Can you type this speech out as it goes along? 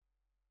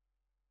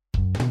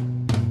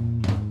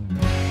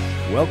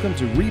Welcome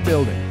to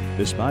Rebuilding.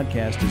 This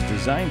podcast is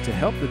designed to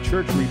help the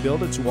church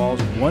rebuild its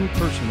walls one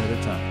person at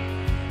a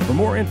time. For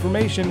more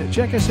information,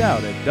 check us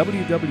out at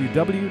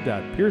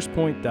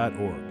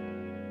www.piercepoint.org.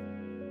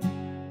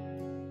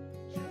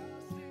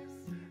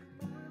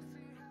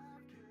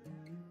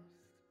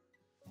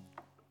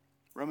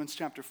 Romans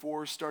chapter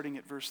 4, starting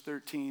at verse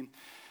 13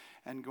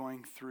 and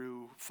going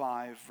through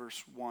 5,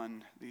 verse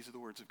 1. These are the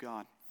words of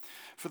God.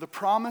 For the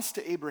promise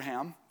to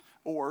Abraham,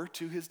 or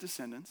to his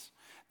descendants,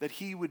 that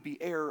he would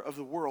be heir of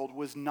the world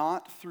was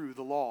not through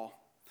the law,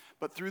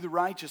 but through the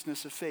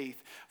righteousness of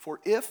faith.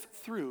 For if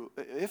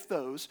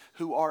those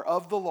who are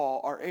of the law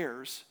are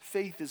heirs,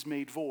 faith is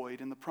made void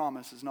and the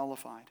promise is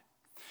nullified.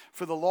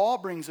 For the law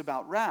brings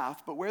about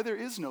wrath, but where there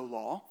is no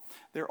law,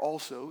 there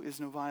also is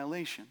no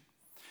violation.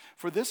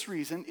 For this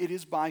reason, it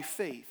is by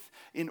faith,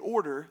 in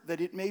order that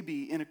it may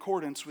be in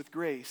accordance with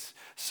grace,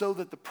 so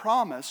that the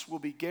promise will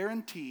be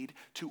guaranteed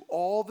to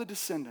all the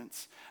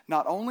descendants,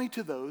 not only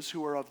to those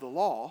who are of the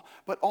law,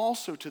 but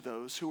also to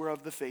those who are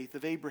of the faith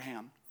of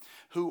Abraham,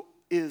 who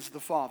is the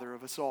father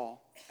of us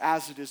all.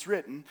 As it is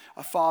written,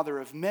 a father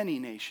of many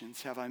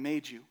nations have I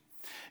made you.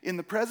 In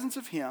the presence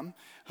of him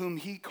whom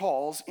he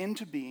calls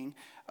into being,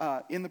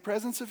 in the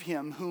presence of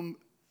him whom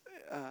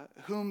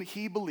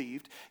he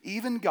believed,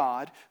 even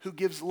God, who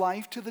gives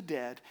life to the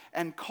dead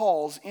and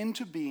calls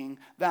into being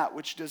that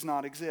which does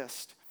not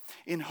exist.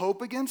 In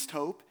hope against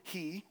hope,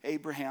 he,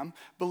 Abraham,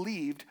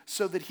 believed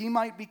so that he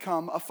might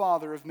become a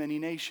father of many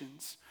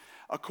nations.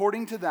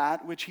 According to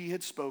that which he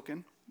had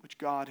spoken, which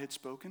God had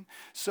spoken,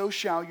 so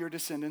shall your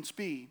descendants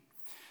be.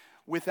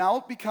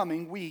 Without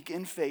becoming weak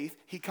in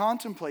faith, he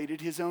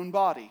contemplated his own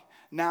body,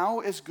 now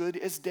as good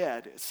as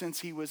dead, since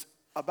he was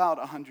about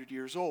 100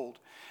 years old,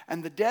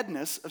 and the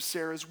deadness of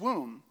Sarah's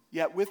womb.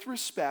 Yet with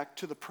respect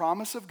to the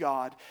promise of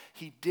God,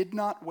 he did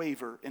not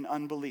waver in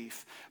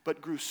unbelief, but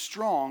grew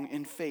strong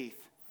in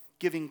faith,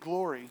 giving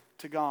glory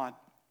to God.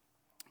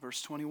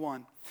 Verse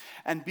 21,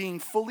 and being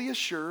fully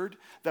assured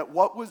that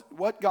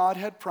what God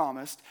had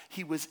promised,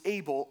 he was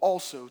able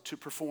also to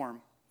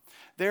perform.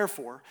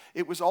 Therefore,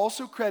 it was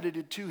also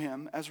credited to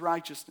him as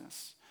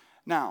righteousness.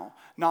 Now,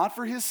 not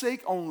for his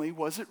sake only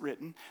was it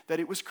written that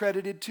it was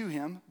credited to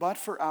him, but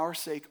for our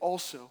sake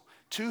also,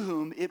 to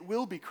whom it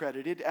will be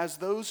credited as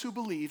those who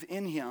believe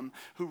in him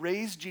who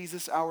raised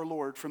Jesus our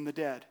Lord from the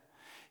dead.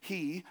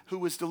 He who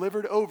was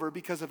delivered over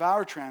because of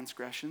our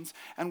transgressions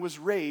and was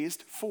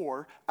raised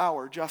for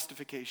our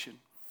justification.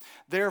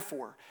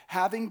 Therefore,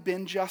 having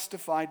been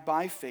justified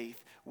by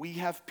faith, we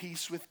have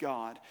peace with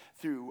God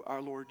through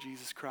our Lord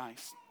Jesus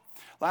Christ.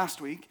 Last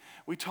week,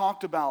 we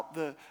talked about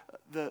the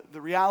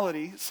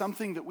reality,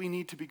 something that we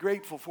need to be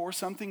grateful for,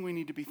 something we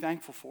need to be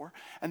thankful for,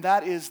 and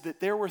that is that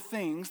there are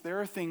things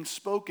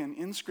spoken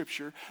in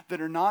Scripture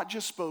that are not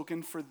just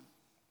spoken for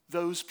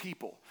those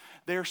people.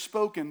 They're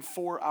spoken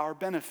for our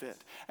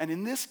benefit. And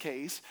in this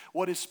case,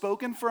 what is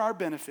spoken for our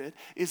benefit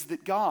is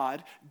that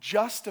God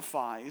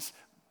justifies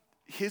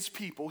his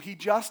people. He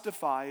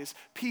justifies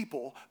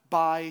people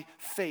by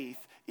faith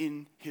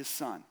in his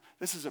Son.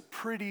 This is a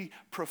pretty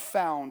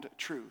profound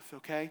truth,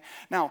 okay?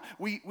 Now,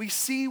 we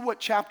see what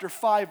chapter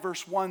 5,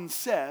 verse 1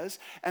 says,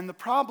 and the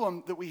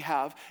problem that we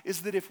have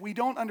is that if we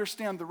don't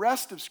understand the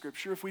rest of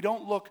Scripture, if we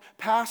don't look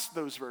past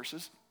those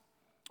verses,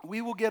 we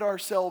will get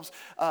ourselves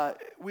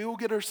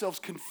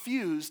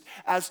confused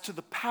as to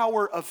the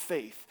power of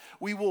faith.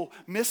 We will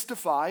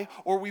mystify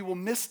or we will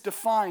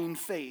misdefine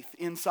faith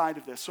inside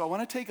of this. So I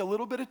want to take a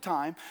little bit of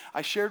time.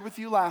 I shared with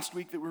you last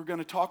week that we were going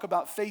to talk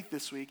about faith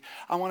this week.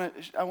 I want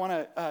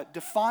to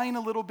define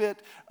a little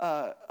bit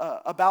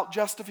about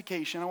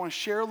justification. I want to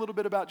share a little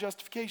bit about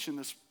justification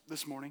this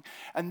morning.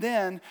 And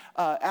then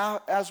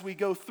as we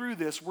go through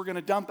this, we're going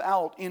to dump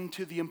out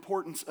into the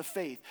importance of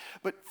faith.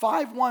 But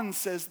 5:1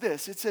 says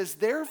this. It says,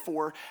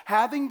 therefore,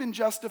 having been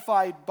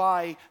justified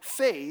by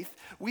faith,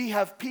 we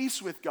have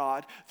peace with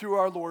God through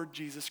our Lord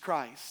Jesus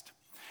Christ.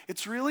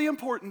 It's really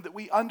important that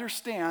we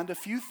understand a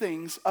few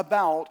things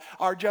about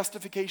our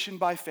justification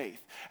by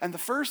faith. And the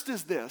first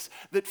is this,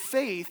 that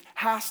faith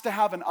has to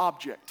have an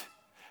object.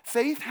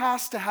 Faith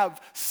has to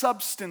have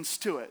substance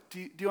to it.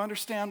 Do you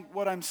understand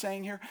what I'm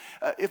saying here?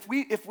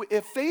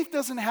 If faith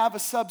doesn't have a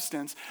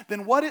substance,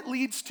 then what it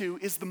leads to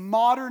is the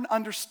modern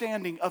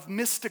understanding of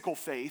mystical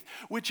faith,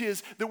 which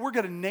is that we're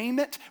going to name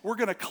it, we're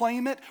going to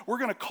claim it, we're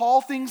going to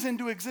call things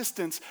into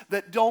existence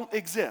that don't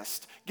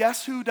exist.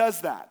 Guess who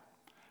does that?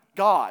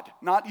 God,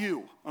 not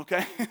you,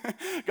 okay?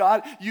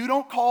 God, you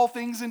don't call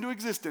things into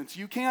existence.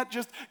 You can't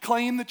just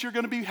claim that you're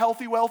going to be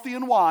healthy, wealthy,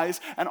 and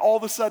wise, and all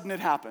of a sudden it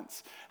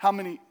happens. How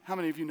many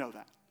of you know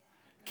that?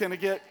 Can I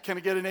get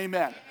an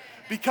amen?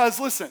 Because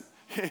listen,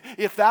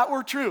 if that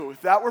were true,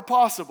 if that were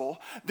possible,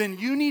 then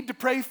you need to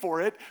pray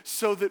for it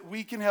so that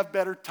we can have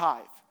better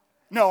tithe.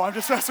 No, I'm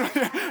just messing with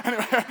you.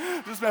 Anyway,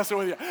 just messing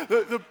with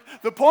you.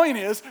 The point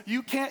is,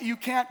 you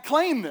can't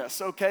claim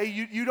this, okay?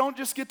 You don't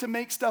just get to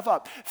make stuff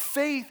up.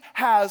 Faith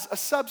has a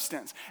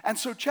substance. And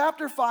so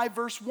chapter 5,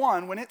 verse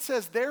 1, when it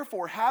says,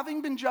 therefore,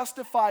 having been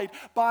justified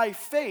by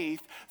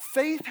faith,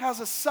 faith has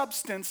a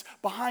substance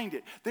behind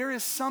it. There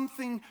is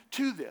something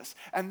to this.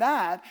 And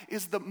that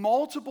is the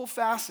multiple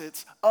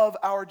facets of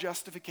our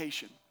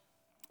justification.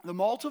 The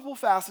multiple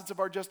facets of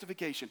our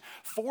justification.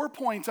 4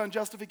 points on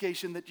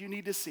justification that you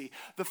need to see.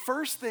 The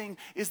first thing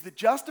is that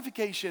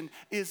justification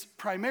is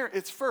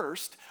it's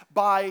first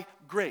by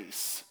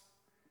grace.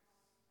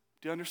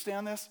 Do you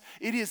understand this?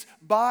 It is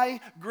by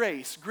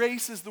grace.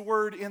 Grace is the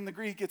word in the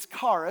Greek, it's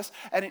charis,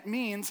 and it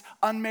means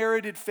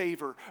unmerited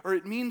favor, or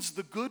it means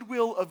the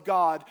goodwill of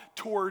God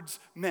towards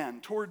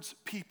men, towards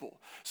people.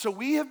 So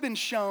we have been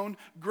shown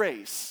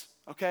grace.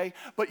 Okay?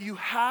 But you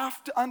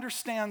have to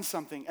understand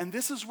something. And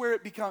this is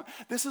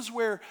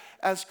where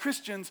as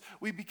Christians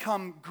we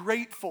become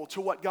grateful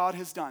to what God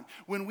has done.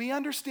 When we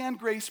understand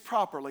grace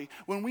properly,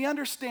 when we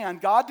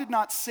understand God did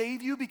not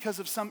save you because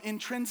of some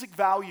intrinsic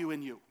value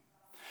in you.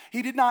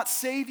 He did not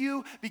save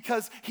you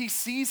because he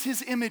sees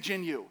his image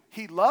in you.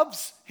 He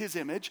loves his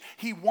image.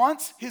 He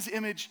wants his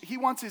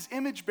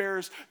image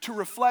bearers to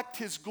reflect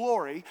his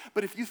glory.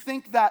 But if you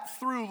think that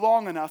through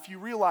long enough, you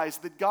realize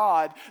that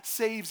God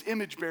saves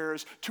image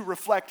bearers to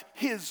reflect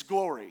his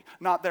glory,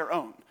 not their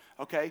own.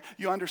 Okay?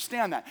 You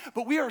understand that.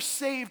 But we are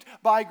saved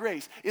by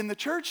grace. In the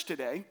church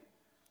today,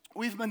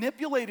 we've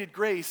manipulated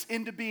grace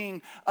into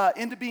being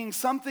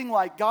something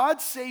like God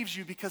saves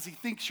you because he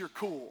thinks you're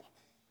cool.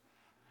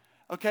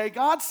 Okay,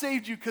 God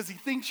saved you because he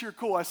thinks you're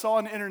cool. I saw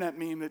an internet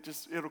meme that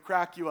it'll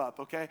crack you up,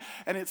 okay?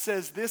 And it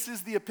says, this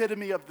is the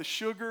epitome of the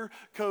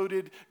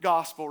sugar-coated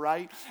gospel,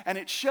 right? And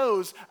it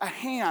shows a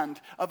hand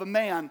of a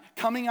man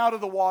coming out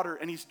of the water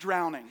and he's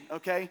drowning,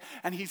 okay?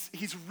 And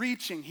he's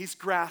reaching, he's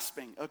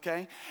grasping,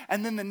 okay?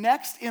 And then the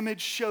next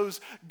image shows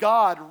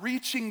God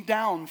reaching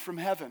down from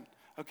heaven.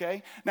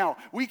 Okay? Now,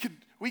 we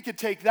could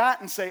take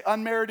that and say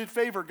unmerited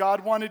favor.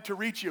 God wanted to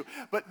reach you.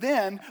 But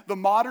then the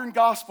modern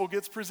gospel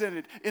gets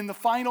presented. In the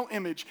final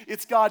image,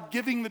 it's God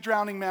giving the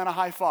drowning man a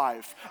high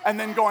five and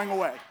then going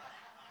away.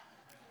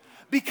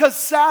 Because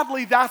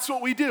sadly, that's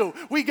what we do.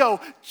 We go,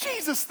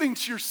 Jesus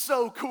thinks you're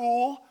so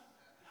cool.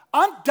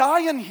 I'm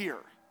dying here.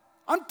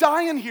 I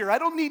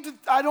don't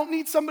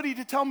need somebody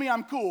to tell me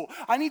I'm cool.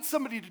 I need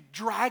somebody to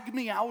drag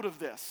me out of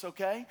this,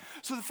 okay?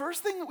 So the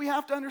first thing that we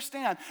have to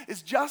understand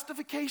is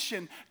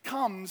justification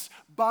comes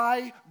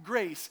by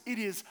grace. It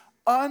is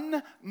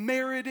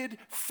unmerited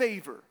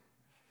favor.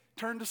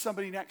 Turn to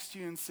somebody next to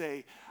you and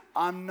say,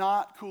 I'm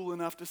not cool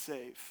enough to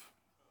save.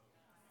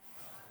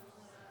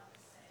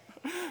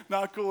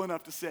 Not cool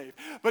enough to save.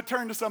 But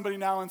turn to somebody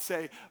now and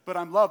say, but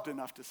I'm loved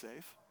enough to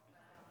save.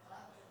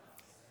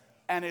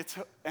 And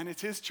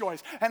it's his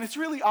choice. And it's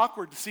really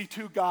awkward to see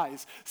two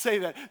guys say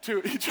that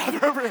to each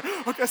other over here.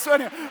 Okay, so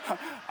anyway,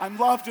 I'm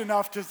loved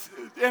enough to...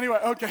 Anyway,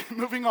 okay,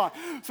 moving on.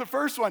 So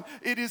first one,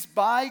 it is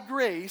by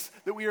grace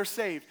that we are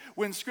saved.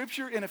 When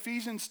Scripture in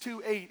Ephesians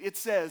 2:8, it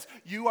says,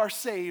 you are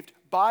saved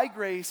by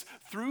grace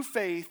through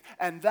faith,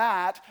 and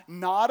that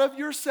not of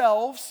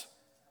yourselves,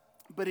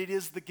 but it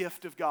is the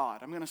gift of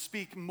God. I'm going to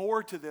speak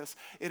more to this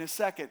in a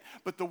second.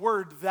 But the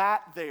word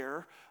that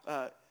there...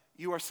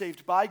 you are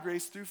saved by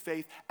grace through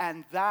faith,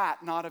 and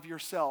that not of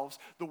yourselves.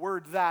 The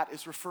word that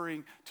is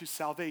referring to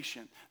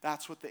salvation.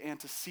 That's what the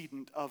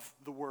antecedent of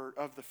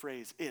the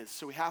phrase is.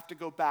 So we have to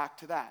go back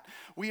to that.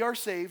 We are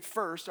saved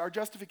first. Our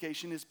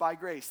justification is by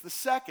grace. The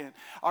second,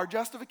 our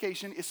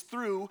justification is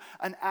through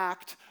an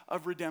act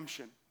of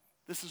redemption.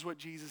 This is what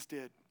Jesus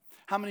did.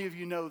 How many of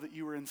you know that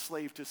you were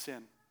enslaved to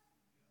sin?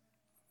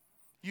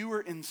 You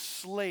were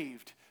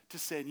enslaved to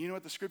sin. You know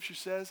what the scripture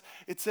says?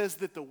 It says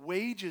that the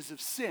wages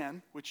of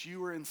sin, which you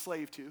were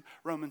enslaved to,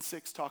 Romans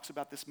 6 talks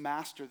about this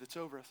master that's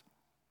over us.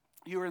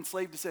 You were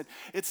enslaved to sin.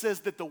 It says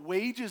that the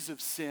wages of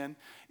sin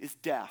is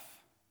death.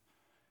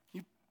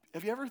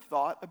 Have you ever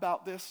thought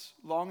about this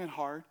long and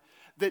hard?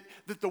 That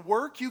the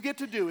work you get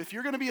to do, if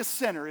you're going to be a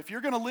sinner, if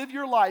you're going to live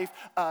your life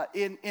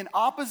in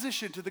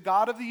opposition to the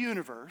God of the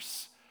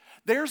universe,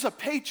 there's a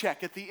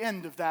paycheck at the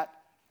end of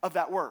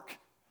that work.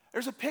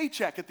 There's a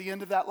paycheck at the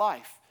end of that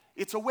life.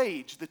 It's a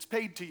wage that's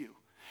paid to you.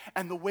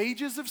 And the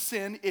wages of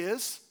sin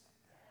is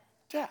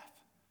death.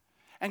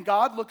 And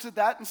God looks at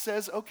that and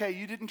says, okay,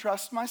 you didn't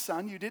trust my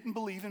son. You didn't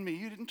believe in me.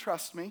 You didn't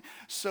trust me.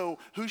 So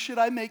who should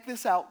I make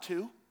this out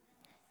to?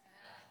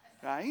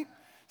 Right?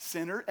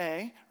 Sinner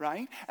A,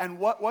 right? And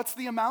what's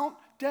the amount?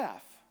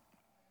 Death.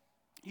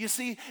 You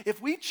see,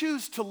 if we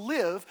choose to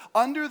live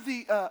under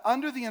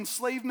the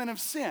enslavement of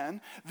sin,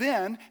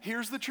 then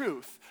here's the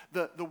truth.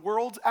 The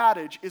world's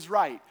adage is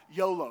right.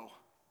 YOLO.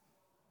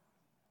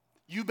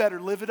 You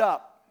better live it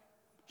up.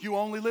 You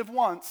only live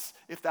once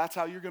if that's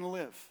how you're going to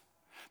live.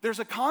 There's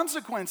a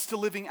consequence to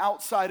living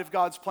outside of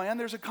God's plan.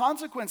 There's a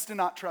consequence to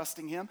not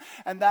trusting him.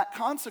 And that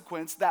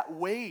consequence, that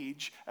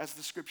wage, as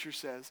the scripture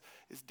says,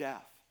 is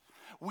death.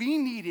 We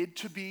needed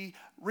to be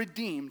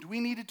redeemed. We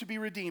needed to be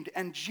redeemed.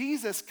 And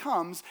Jesus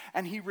comes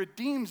and he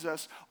redeems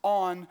us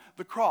on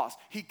the cross.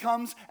 He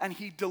comes and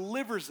he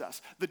delivers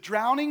us. The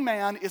drowning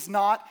man is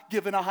not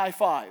given a high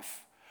five.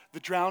 The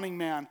drowning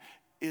man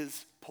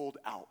is pulled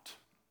out.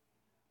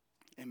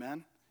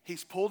 Amen?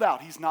 He's pulled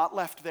out. He's not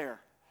left there.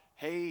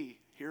 Hey,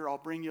 here, I'll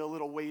bring you a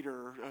little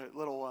waiter, a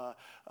little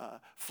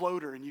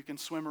floater, and you can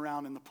swim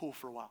around in the pool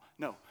for a while.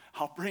 No,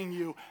 I'll bring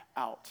you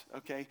out,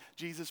 okay?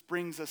 Jesus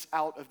brings us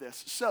out of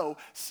this. So,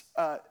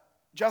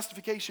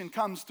 justification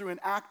comes through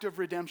an act of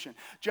redemption.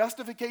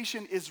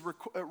 Justification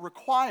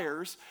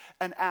requires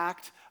an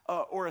act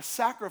or a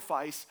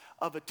sacrifice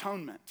of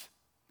atonement,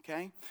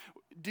 okay?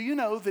 Do you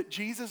know that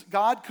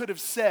God could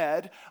have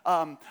said,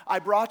 I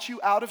brought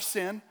you out of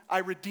sin, I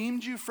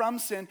redeemed you from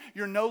sin,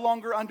 you're no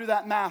longer under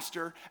that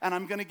master, and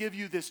I'm going to give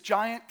you this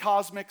giant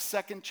cosmic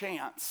second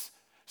chance.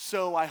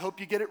 So I hope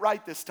you get it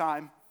right this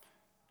time,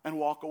 and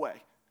walk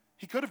away.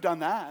 He could have done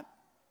that.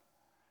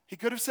 He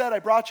could have said, I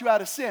brought you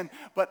out of sin,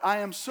 but I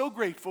am so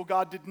grateful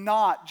God did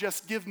not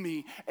just give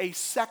me a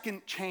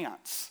second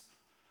chance.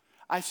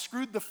 I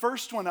screwed the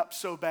first one up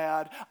so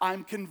bad,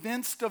 I'm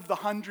convinced of the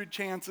 100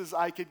 chances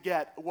I could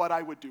get what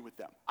I would do with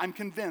them. I'm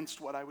convinced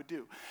what I would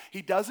do.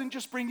 He doesn't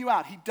just bring you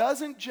out. He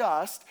doesn't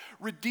just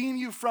redeem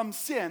you from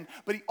sin,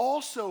 but he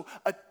also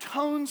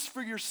atones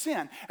for your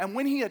sin. And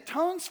when he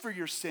atones for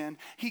your sin,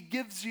 he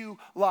gives you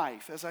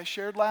life. As I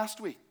shared last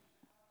week,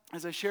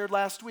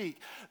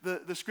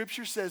 the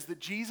scripture says that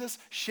Jesus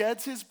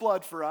sheds his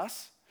blood for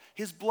us.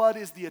 His blood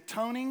is the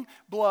atoning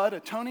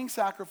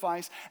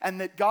sacrifice,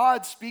 and that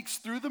God speaks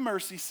through the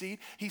mercy seat.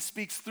 He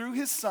speaks through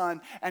his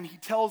Son, and he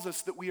tells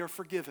us that we are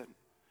forgiven.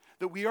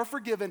 That we are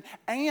forgiven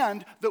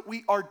and that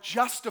we are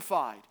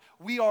justified.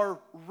 We are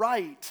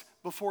right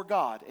before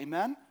God.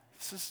 Amen?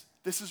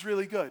 This is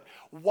really good.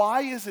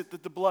 Why is it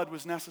that the blood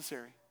was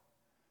necessary?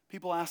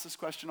 People ask this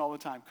question all the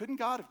time. Couldn't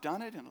God have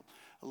done it in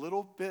a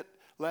little bit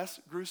less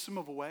gruesome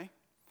of a way?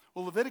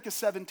 Well, Leviticus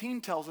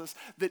 17 tells us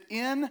that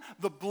in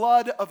the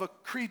blood of a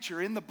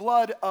creature, in the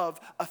blood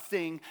of a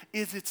thing,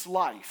 is its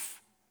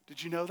life.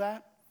 Did you know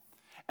that?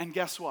 And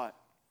guess what?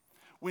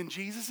 When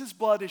Jesus'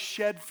 blood is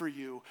shed for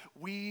you,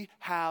 we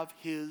have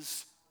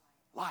his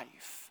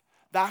life.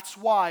 That's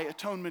why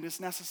atonement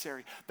is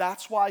necessary.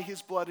 That's why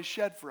his blood is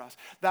shed for us.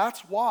 That's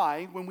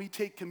why when we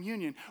take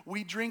communion,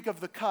 we drink of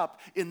the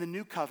cup in the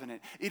new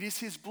covenant. It is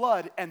his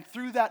blood, and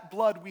through that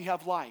blood we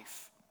have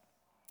life.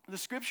 The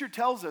scripture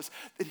tells us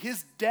that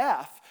his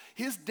death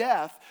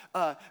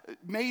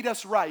made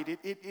us right.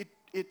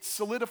 It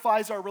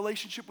solidifies our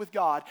relationship with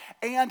God,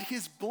 and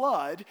his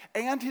blood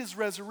and his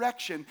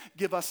resurrection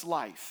give us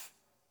life.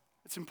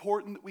 It's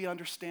important that we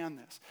understand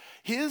this.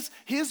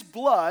 His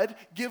blood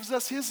gives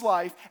us his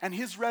life, and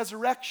his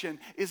resurrection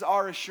is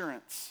our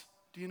assurance.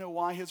 Do you know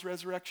why his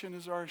resurrection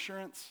is our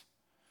assurance?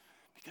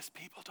 Because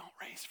people don't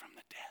raise from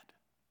the dead.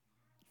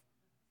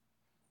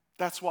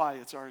 That's why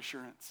it's our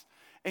assurance.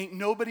 Ain't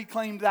nobody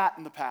claimed that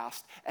in the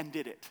past and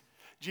did it.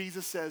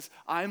 Jesus says,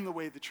 I am the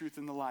way, the truth,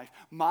 and the life.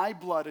 My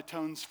blood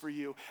atones for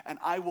you, and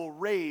I will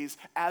raise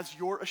as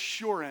your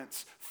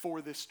assurance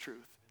for this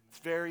truth. It's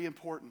very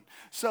important.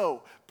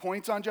 So,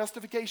 points on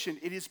justification.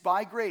 It is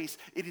by grace.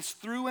 It is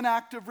through an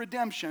act of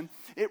redemption.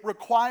 It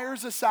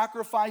requires a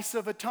sacrifice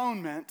of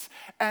atonement.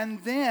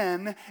 And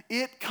then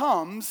it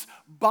comes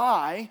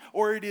by,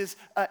 or it is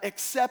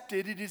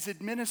accepted, it is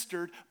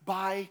administered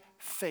by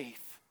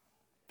faith.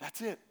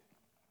 That's it.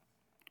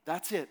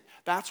 That's it.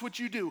 That's what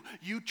you do.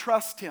 You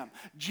trust him.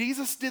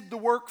 Jesus did the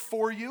work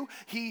for you.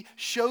 He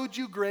showed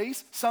you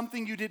grace,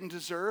 something you didn't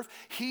deserve.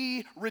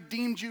 He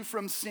redeemed you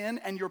from sin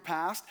and your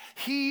past.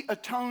 He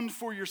atoned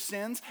for your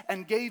sins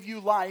and gave you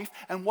life.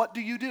 And what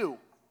do?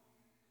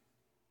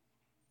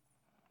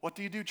 What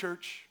do you do,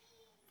 church?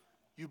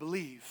 You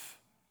believe.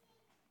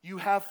 You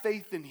have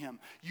faith in him.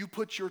 You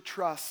put your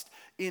trust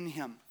in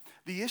him.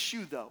 The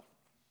issue, though,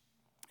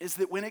 is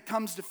that when it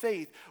comes to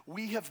faith,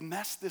 we have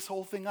messed this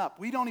whole thing up.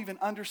 We don't even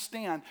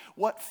understand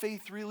what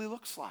faith really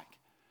looks like.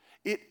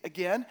 It,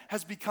 again,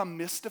 has become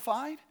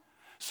mystified.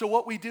 So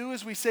what we do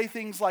is we say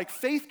things like,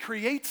 faith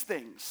creates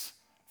things.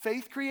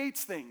 Faith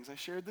creates things. I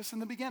shared this in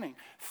the beginning.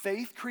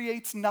 Faith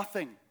creates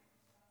nothing.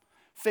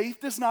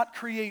 Faith does not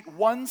create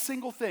one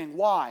single thing.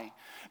 Why?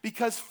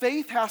 Because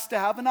faith has to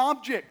have an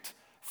object.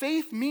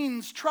 Faith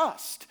means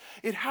trust.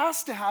 It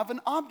has to have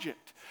an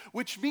object,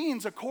 which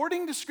means,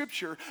 according to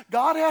Scripture,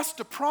 God has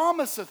to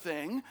promise a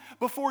thing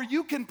before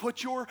you can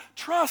put your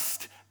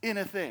trust in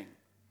a thing.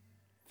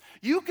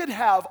 You could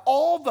have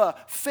all the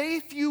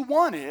faith you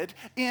wanted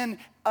in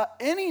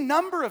any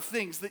number of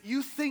things that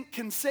you think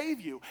can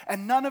save you,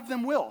 and none of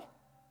them will.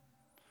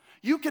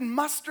 You can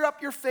muster up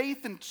your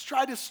faith and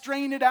try to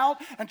strain it out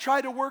and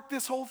try to work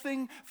this whole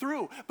thing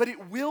through, but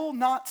it will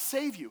not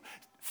save you.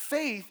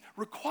 Faith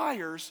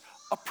requires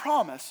a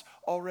promise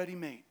already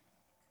made.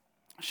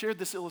 I shared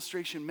this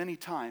illustration many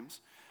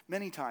times,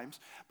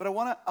 but I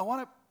want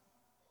to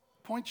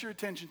point your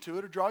attention to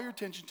it or draw your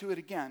attention to it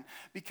again,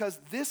 because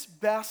this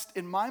best,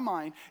 in my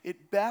mind,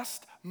 it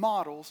best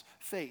models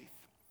faith.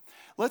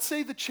 Let's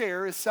say the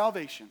chair is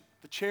salvation.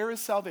 The chair is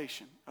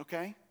salvation,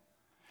 okay?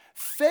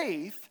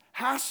 Faith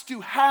has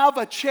to have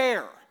a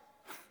chair,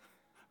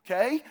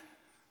 okay?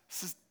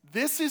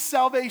 This is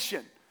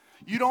salvation.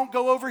 You don't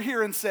go over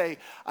here and say,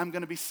 I'm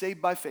going to be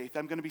saved by faith.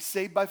 I'm going to be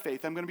saved by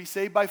faith. I'm going to be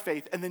saved by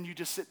faith. And then you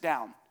just sit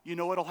down. You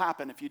know what'll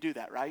happen if you do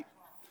that, right?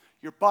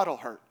 Your butt will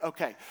hurt.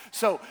 Okay,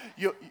 so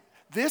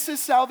this is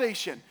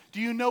salvation. Do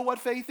you know what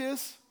faith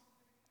is?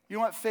 You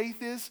know what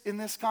faith is in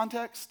this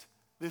context?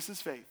 This is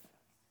faith.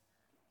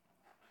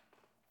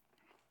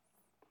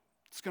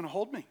 It's going to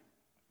hold me.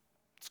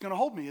 It's going to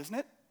hold me, isn't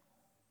it?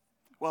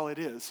 Well, it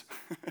is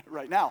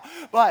right now.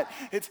 But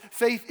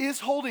faith is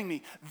holding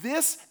me.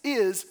 This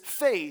is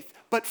faith,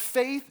 but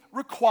faith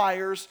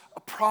requires a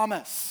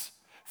promise.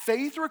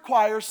 Faith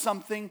requires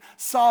something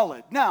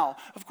solid. Now,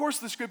 of course,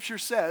 the scripture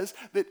says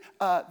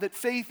that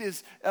faith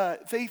is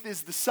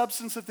the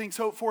substance of things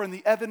hoped for and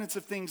the evidence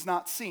of things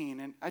not seen.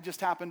 And I just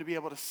happen to be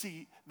able to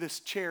see this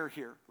chair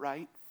here,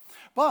 right?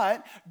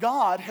 But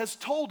God has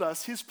told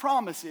us his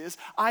promise is,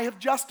 I have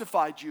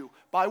justified you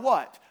by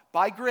what?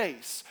 By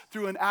grace,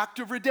 through an act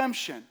of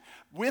redemption,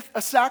 with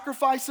a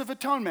sacrifice of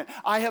atonement.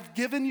 I have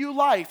given you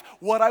life.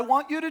 What I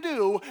want you to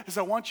do is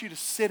I want you to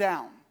sit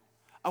down.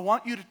 I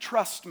want you to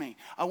trust me.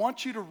 I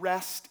want you to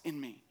rest in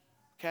me,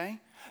 okay?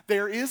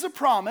 There is a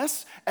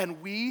promise,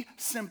 and we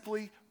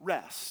simply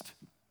rest.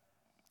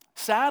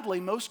 Sadly,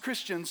 most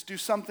Christians do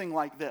something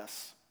like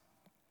this.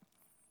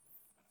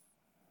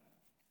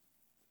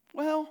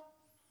 Well,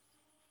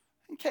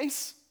 in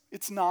case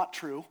it's not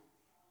true,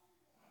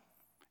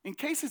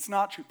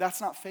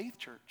 that's not faith,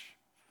 church.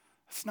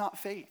 That's not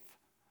faith.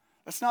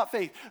 That's not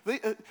faith.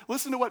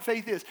 Listen to what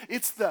faith is.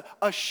 It's the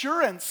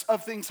assurance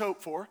of things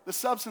hoped for, the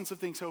substance of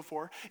things hoped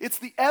for. It's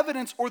the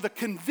evidence or the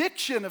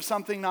conviction of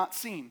something not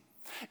seen.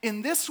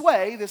 In this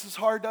way, this is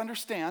hard to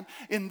understand,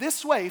 in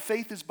this way,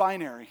 faith is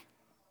binary.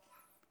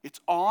 It's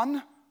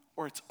on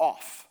or it's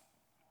off.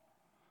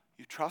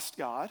 You trust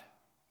God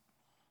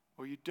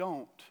or you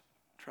don't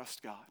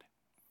trust God.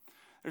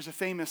 There's a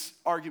famous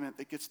argument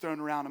that gets thrown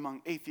around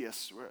among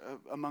atheists, or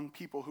among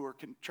people who are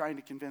trying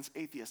to convince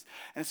atheists,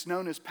 and it's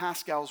known as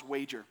Pascal's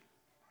wager.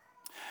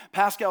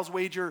 Pascal's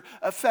wager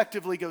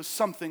effectively goes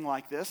something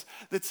like this,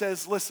 that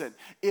says, listen,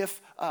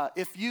 if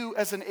you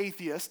as an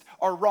atheist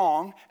are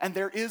wrong and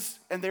there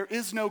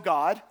is no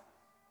God,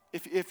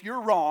 if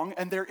you're wrong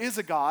and there is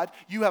a God,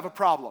 you have a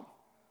problem.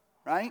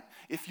 Right?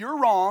 If you're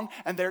wrong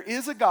and there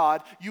is a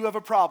God, you have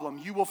a problem.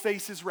 You will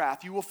face his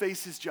wrath. You will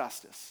face his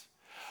justice.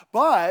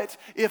 But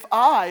if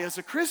I, as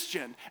a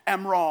Christian,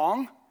 am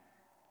wrong,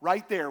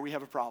 right there we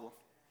have a problem.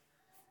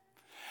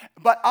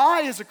 But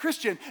I, as a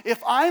Christian,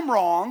 if I'm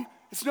wrong,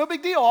 it's no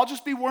big deal. I'll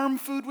just be worm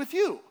food with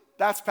you.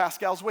 That's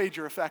Pascal's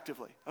wager,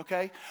 effectively,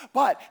 okay?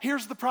 But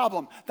here's the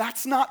problem.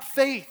 That's not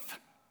faith.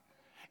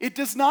 It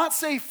does not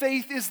say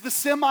faith is the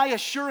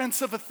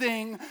semi-assurance of a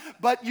thing,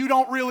 but you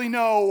don't really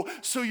know,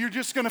 so you're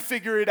just going to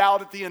figure it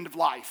out at the end of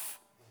life.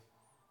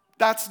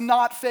 That's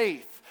not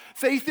faith.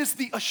 Faith is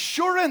the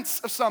assurance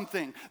of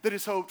something that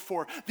is hoped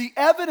for, the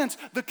evidence,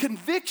 the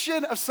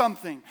conviction of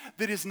something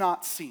that is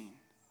not seen.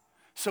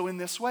 So in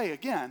this way,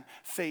 again,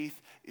 faith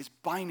is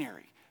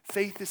binary.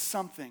 Faith is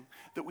something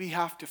that we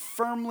have to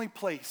firmly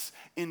place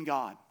in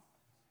God.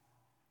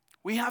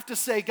 We have to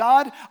say,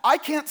 God, I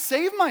can't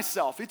save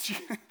myself.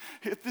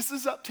 This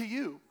is up to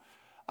you.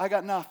 I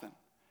got nothing.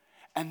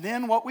 And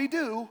then what we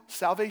do,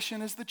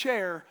 salvation is the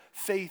chair,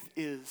 faith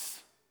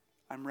is,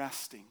 I'm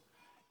resting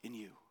in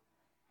you.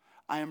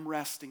 I am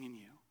resting in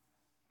you.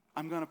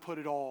 I'm going to put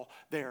it all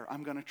there.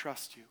 I'm going to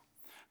trust you.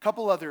 A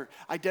couple other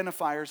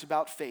identifiers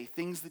about faith,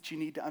 things that you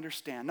need to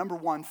understand. Number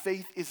one,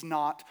 faith is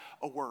not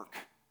a work.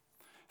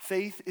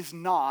 Faith is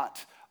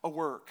not a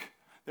work.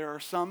 There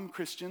are some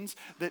Christians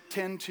that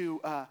tend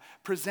to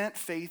present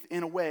faith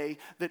in a way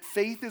that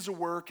faith is a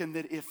work, and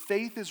that if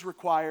faith is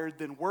required,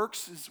 then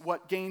works is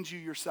what gains you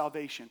your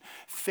salvation.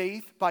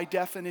 Faith, by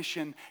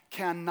definition,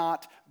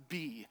 cannot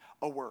be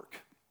a work.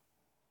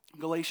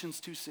 Galatians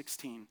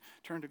 2:16.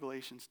 Turn to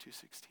Galatians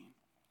 2:16.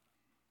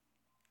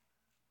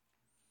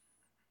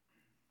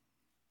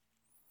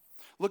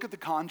 Look at the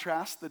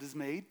contrast that is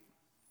made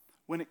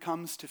when it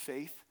comes to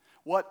faith.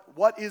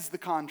 What is the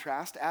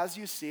contrast? As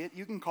you see it,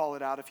 you can call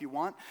it out if you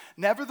want.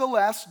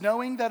 Nevertheless,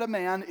 knowing that a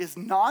man is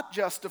not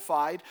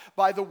justified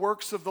by the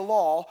works of the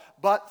law,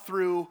 but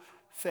through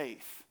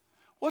faith.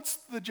 What's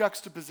the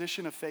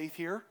juxtaposition of faith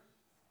here?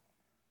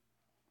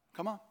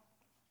 Come on.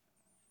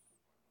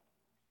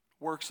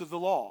 Works of the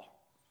law.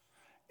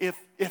 If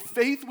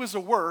faith was a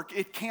work,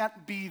 it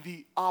can't be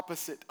the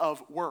opposite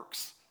of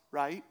works,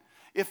 right?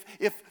 If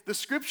the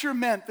scripture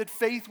meant that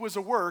faith was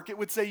a work, it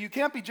would say you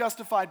can't be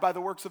justified by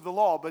the works of the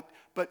law,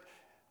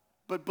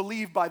 but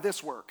believe by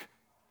this work.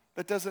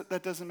 That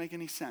doesn't make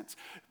any sense.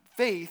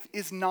 Faith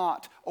is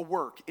not a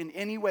work in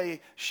any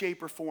way,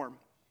 shape, or form.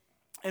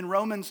 In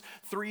Romans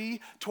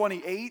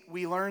 3:28,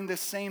 we learn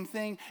this same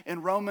thing.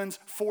 In Romans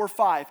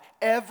 4:5,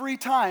 every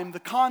time the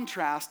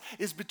contrast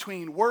is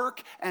between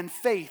work and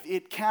faith,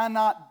 it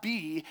cannot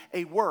be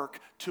a work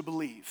to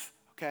believe,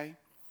 okay?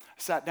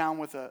 I sat down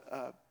with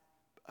a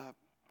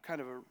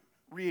kind of a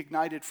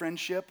reignited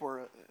friendship,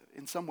 or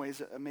in some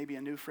ways maybe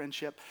a new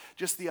friendship,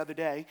 just the other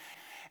day.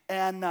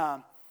 And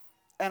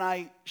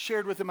I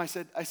shared with him, I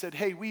said,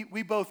 hey,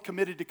 we both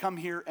committed to come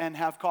here and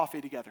have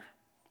coffee together.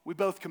 We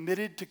both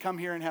committed to come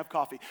here and have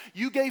coffee.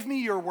 You gave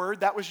me your word.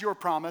 That was your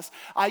promise.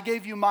 I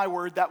gave you my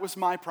word. That was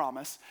my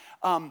promise.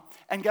 And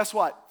guess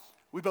what?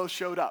 We both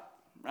showed up,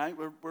 right?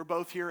 We're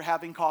both here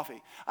having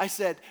coffee. I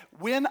said,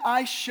 when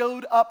I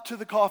showed up to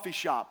the coffee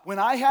shop, when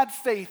I had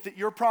faith that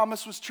your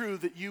promise was true,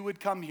 that you would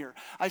come here,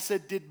 I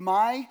said, did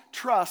my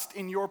trust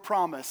in your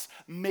promise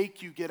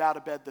make you get out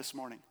of bed this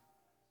morning?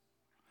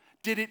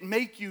 Did it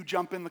make you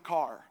jump in the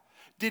car?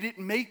 Did it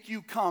make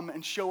you come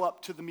and show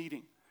up to the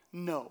meeting?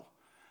 No.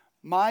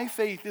 My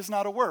faith is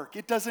not a work.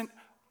 It doesn't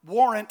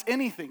warrant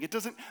anything. It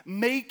doesn't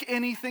make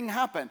anything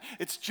happen.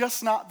 It's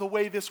just not the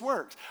way this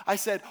works. I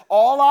said,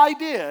 all I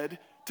did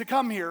to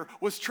come here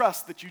was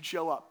trust that you'd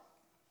show up.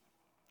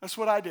 That's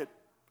what I did.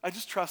 I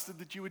just trusted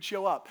that you would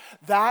show up.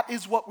 That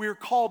is what we're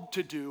called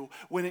to do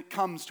when it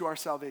comes to our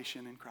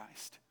salvation in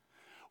Christ.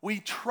 We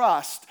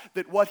trust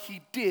that what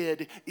he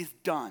did is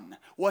done.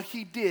 What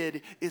he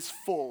did is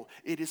full.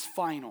 It is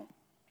final.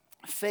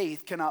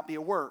 Faith cannot be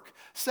a work.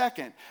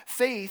 Second,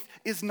 faith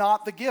is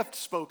not the gift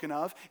spoken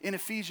of in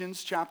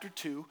Ephesians chapter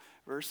 2,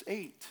 verse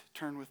 8.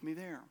 Turn with me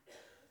there.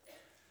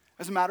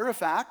 As a matter of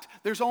fact,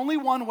 there's only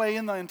one way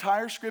in the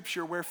entire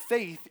scripture where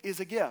faith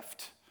is a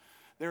gift.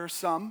 There are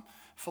some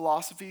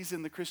philosophies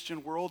in the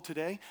Christian world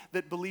today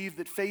that believe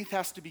that faith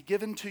has to be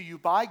given to you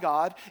by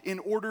God in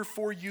order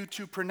for you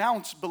to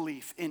pronounce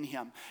belief in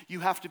him.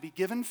 You have to be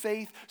given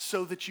faith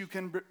so that you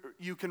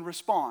can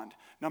respond.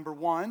 Number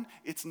one,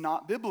 it's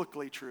not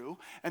biblically true.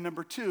 And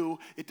number two,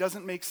 it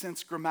doesn't make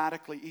sense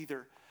grammatically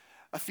either.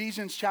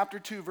 Ephesians chapter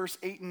 2, verse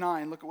 8 and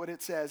 9, look at what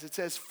it says. It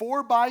says,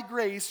 for by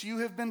grace you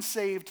have been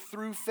saved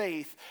through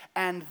faith,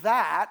 and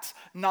that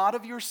not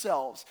of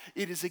yourselves.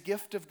 It is a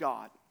gift of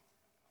God.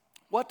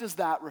 What does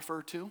that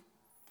refer to?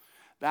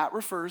 That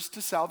refers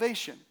to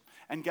salvation.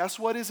 And guess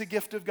what is a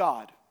gift of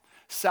God?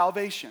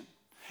 Salvation.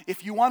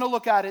 If you want to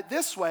look at it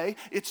this way,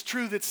 it's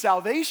true that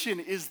salvation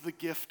is the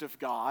gift of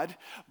God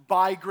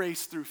by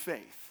grace through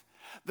faith.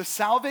 The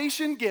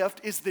salvation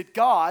gift is that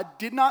God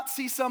did not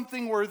see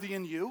something worthy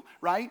in you,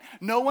 right?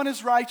 No one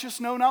is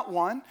righteous, no, not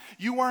one.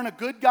 You weren't a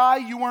good guy,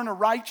 you weren't a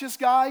righteous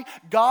guy.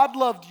 God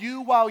loved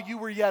you while you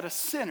were yet a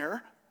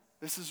sinner.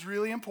 This is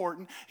really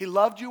important. He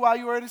loved you while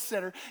you were a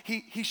sinner.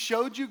 He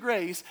showed you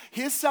grace.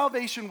 His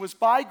salvation was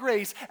by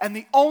grace, and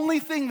the only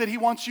thing that he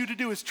wants you to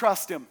do is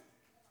trust him.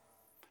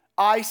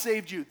 I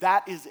saved you.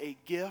 That is a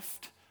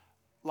gift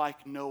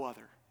like no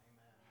other.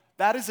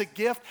 That is a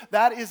gift.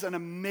 That is an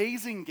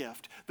amazing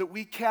gift that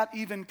we can't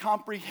even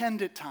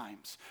comprehend at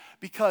times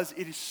because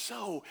it is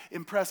so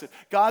impressive.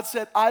 God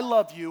said, I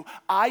love you.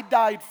 I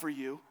died for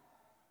you.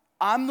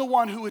 I'm the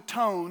one who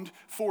atoned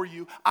for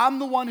you. I'm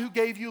the one who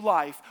gave you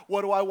life.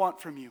 What do I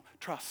want from you?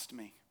 Trust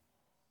me.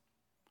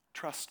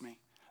 Trust me.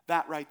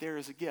 That right there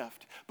is a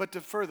gift. But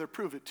to further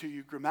prove it to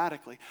you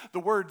grammatically, the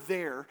word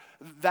there,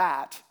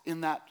 that,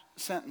 in that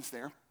sentence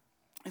there,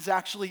 is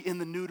actually in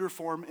the neuter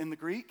form in the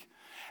Greek.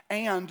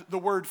 And the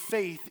word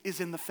faith is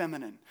in the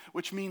feminine,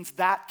 which means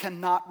that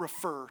cannot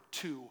refer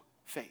to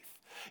faith.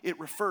 It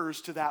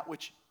refers to that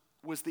which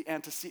was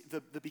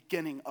the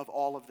beginning of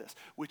all of this,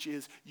 which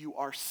is you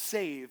are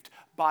saved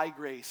by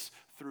grace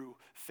through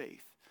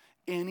faith.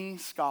 Any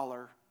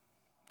scholar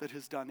that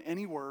has done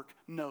any work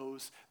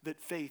knows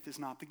that faith is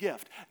not the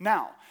gift.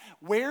 Now,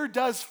 where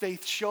does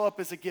faith show up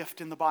as a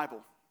gift in the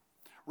Bible?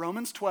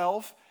 Romans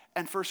 12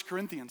 and 1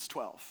 Corinthians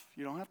 12.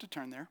 You don't have to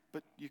turn there,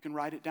 but you can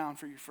write it down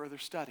for your further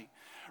study.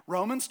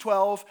 Romans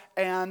 12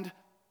 and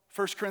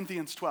 1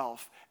 Corinthians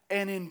 12.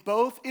 And in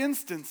both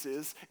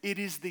instances, it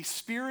is the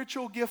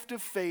spiritual gift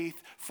of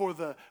faith for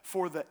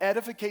the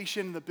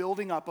edification and the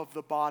building up of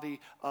the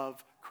body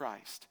of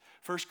Christ.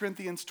 1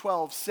 Corinthians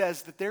 12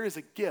 says that there is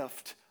a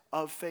gift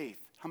of faith.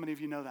 How many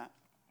of you know that?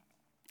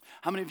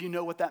 How many of you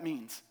know what that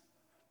means?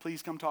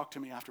 Please come talk to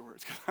me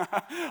afterwards.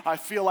 I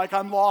feel like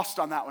I'm lost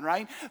on that one,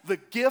 right? The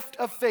gift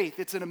of faith.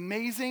 It's an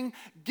amazing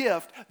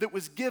gift that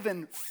was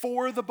given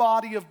for the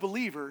body of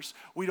believers.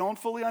 We don't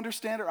fully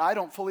understand it, or I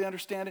don't fully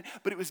understand it,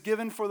 but it was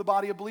given for the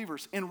body of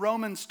believers. In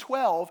Romans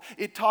 12,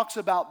 it talks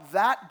about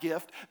that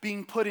gift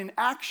being put in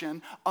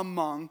action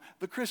among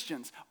the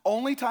Christians.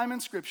 Only time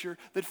in Scripture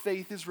that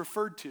faith is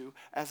referred to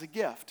as a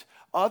gift.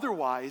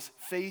 Otherwise,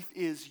 faith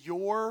is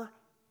your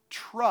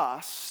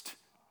trust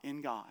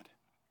in God.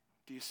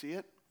 Do you see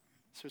it?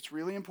 So it's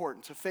really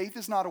important. So faith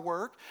is not a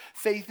work.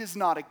 Faith is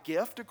not a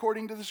gift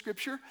according to the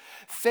Scripture.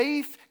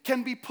 Faith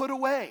can be put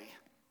away.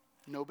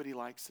 Nobody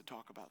likes to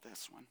talk about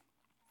this one.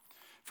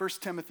 1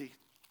 Timothy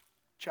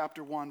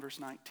chapter 1, verse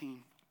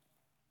 19.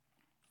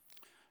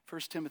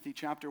 1 Timothy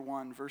chapter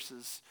 1,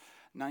 verses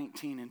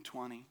 19 and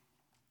 20.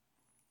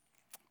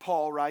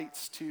 Paul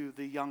writes to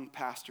the young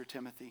pastor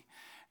Timothy,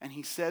 and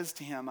he says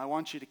to him, I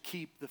want you to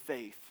keep the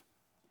faith.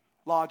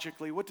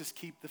 Logically, what does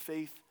keep the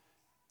faith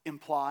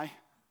imply?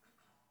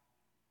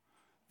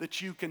 That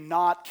you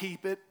cannot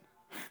keep it,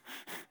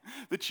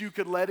 that you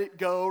could let it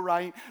go,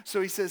 right?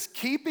 So he says,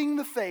 keeping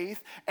the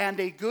faith and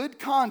a good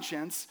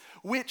conscience,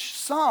 which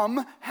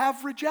some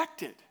have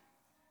rejected.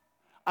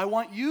 I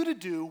want you to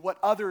do what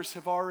others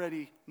have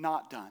already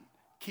not done.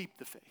 Keep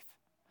the faith.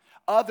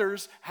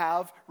 Others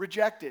have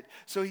rejected.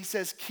 So he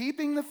says,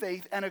 keeping the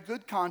faith and a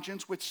good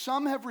conscience, which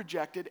some have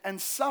rejected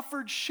and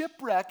suffered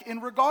shipwreck in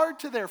regard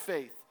to their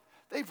faith.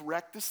 They've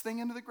wrecked this thing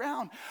into the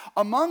ground.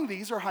 Among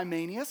these are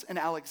Hymenaeus and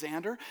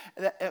Alexander,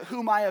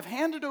 whom I have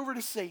handed over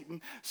to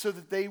Satan so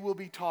that they will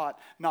be taught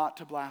not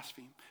to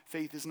blaspheme.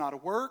 Faith is not a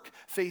work.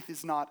 Faith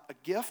is not a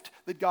gift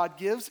that God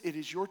gives. It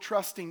is your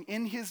trusting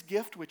in his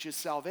gift, which is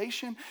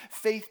salvation.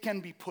 Faith can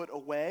be put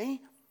away.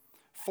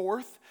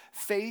 Fourth,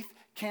 faith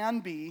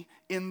can be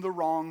in the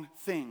wrong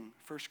thing.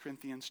 1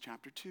 Corinthians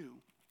chapter 2.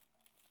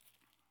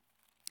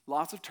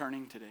 Lots of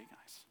turning today,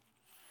 guys.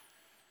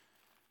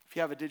 If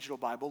you have a digital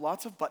Bible,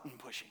 lots of button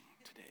pushing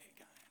today,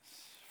 guys.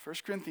 1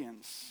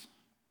 Corinthians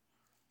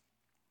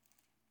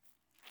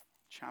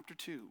chapter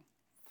 2,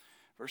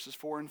 verses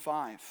 4 and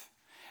 5.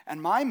 And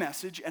my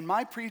message and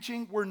my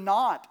preaching were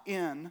not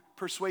in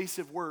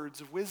persuasive words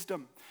of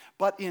wisdom,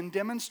 but in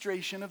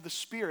demonstration of the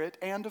Spirit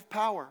and of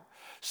power,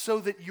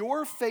 so that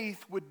your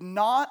faith would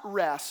not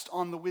rest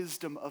on the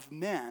wisdom of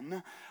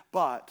men,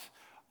 but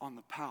on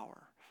the power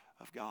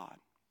of God.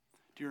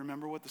 Do you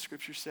remember what the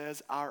scripture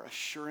says our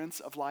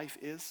assurance of life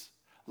is?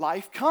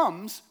 Life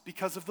comes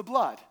because of the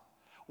blood.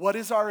 What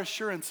is our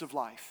assurance of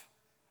life?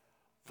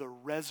 The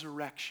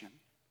resurrection.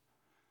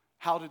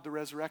 How did the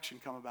resurrection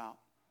come about?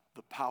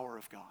 The power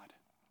of God.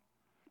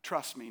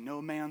 Trust me, no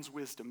man's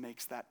wisdom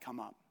makes that come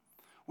up.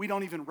 We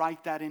don't even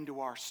write that into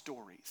our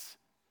stories.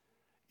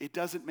 It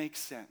doesn't make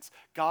sense.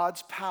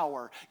 God's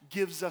power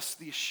gives us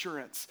the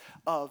assurance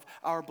of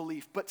our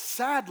belief. But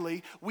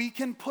sadly, we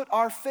can put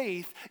our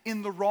faith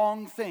in the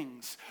wrong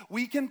things.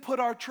 We can put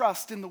our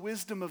trust in the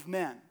wisdom of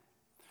men.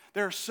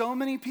 There are so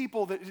many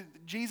people that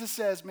Jesus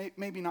says,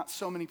 maybe not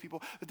so many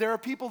people, but there are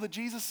people that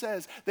Jesus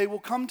says, they will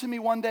come to me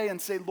one day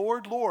and say,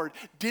 Lord, Lord,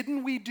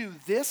 didn't we do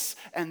this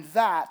and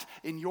that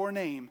in your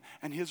name?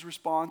 And his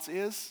response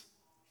is,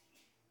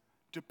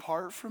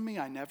 depart from me,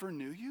 I never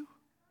knew you.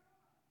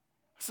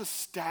 It's a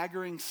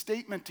staggering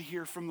statement to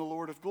hear from the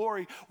Lord of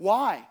glory.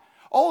 Why?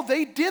 Oh,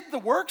 they did the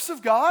works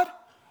of God.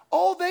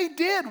 Oh, they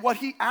did what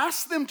he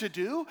asked them to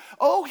do.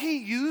 Oh, he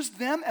used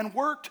them and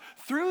worked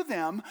through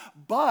them,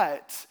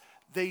 but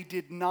they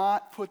did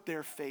not put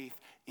their faith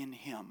in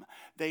him.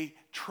 They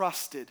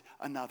trusted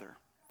another.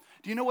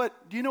 Do you know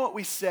what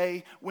we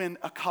say when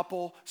a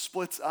couple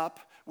splits up?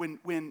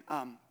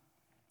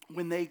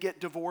 When they get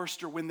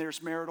divorced or when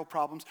there's marital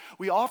problems,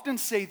 we often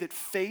say that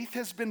faith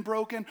has been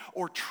broken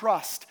or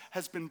trust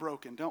has been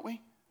broken, don't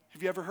we?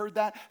 Have you ever heard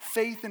that?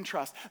 Faith and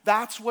trust.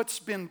 That's what's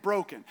been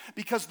broken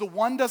because the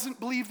one doesn't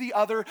believe the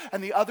other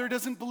and the other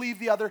doesn't believe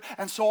the other,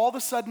 and so all of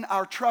a sudden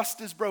our trust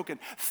is broken.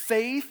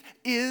 Faith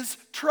is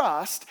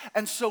trust,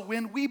 and so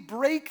when we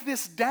break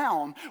this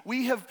down,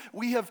 we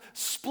have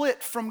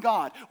split from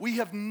God. We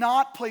have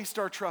not placed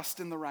our trust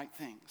in the right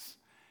things.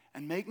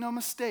 And make no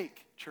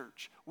mistake,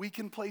 church, we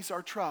can place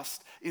our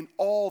trust in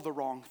all the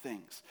wrong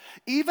things.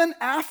 Even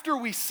after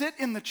we sit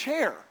in the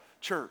chair,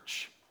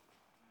 church,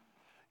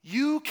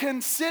 you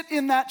can sit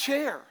in that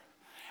chair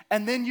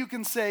and then you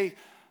can say,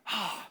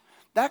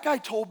 that guy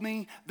told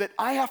me that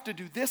I have to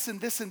do this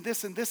and this and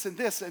this and this and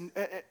this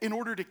in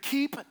order to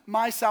keep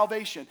my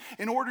salvation,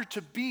 in order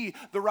to be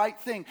the right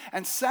thing.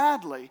 And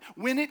sadly,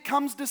 when it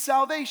comes to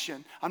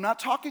salvation, I'm not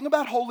talking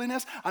about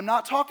holiness, I'm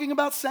not talking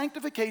about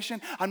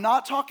sanctification, I'm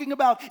not talking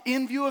about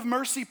in view of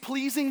mercy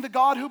pleasing the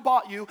God who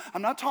bought you,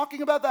 I'm not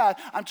talking about that.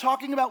 I'm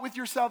talking about with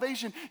your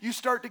salvation, you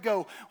start to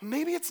go,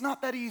 maybe it's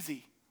not that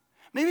easy.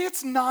 Maybe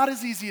it's not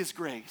as easy as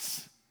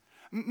grace.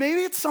 Maybe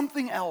it's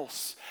something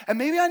else. And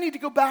maybe I need to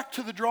go back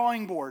to the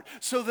drawing board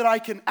so that I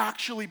can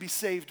actually be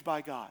saved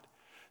by God.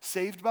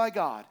 Saved by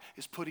God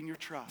is putting your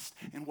trust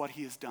in what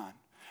he has done.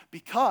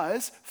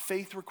 Because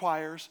faith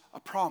requires a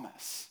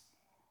promise.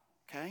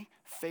 Okay?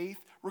 Faith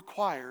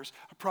requires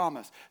a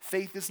promise.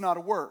 Faith is not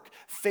a work.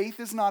 Faith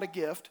is not a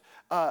gift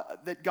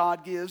that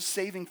God gives.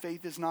 Saving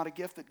faith is not a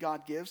gift that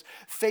God gives.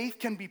 Faith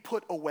can be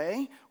put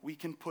away. We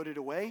can put it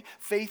away.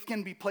 Faith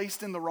can be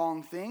placed in the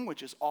wrong thing,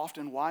 which is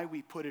often why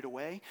we put it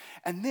away.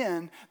 And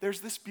then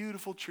there's this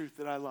beautiful truth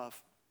that I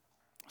love.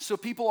 So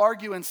people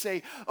argue and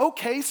say,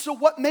 okay, so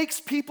what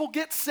makes people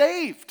get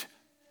saved?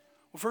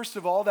 Well, first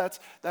of all, that's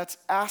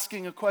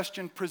asking a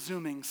question,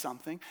 presuming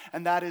something,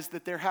 and that is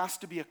that there has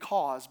to be a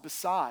cause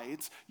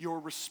besides your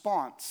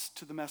response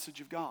to the message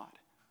of God.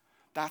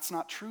 That's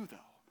not true, though.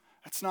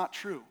 That's not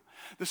true.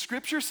 The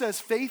scripture says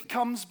faith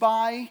comes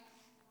by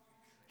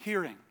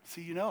hearing.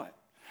 See, you know it.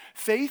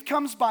 Faith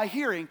comes by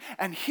hearing,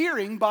 and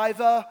hearing by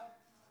the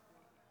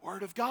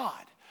word of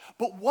God.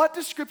 But what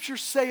does scripture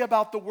say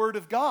about the word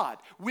of God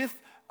with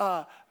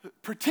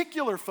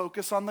particular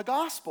focus on the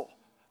gospel?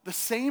 The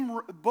same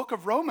book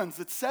of Romans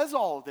that says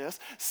all of this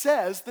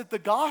says that the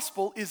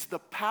gospel is the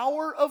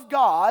power of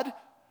God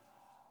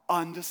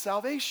unto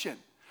salvation.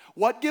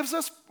 What gives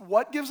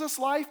us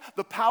life?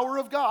 The power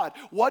of God.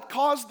 What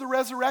caused the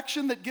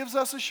resurrection that gives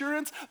us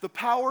assurance? The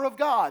power of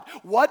God.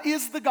 What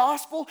is the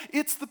gospel?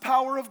 It's the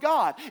power of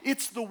God.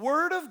 It's the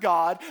word of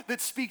God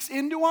that speaks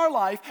into our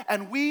life,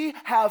 and we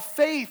have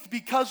faith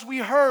because we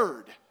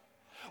heard.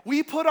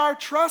 We put our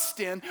trust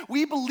in,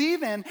 we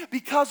believe in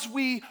because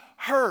we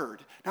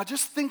heard. Now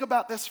just think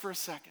about this for a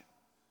second.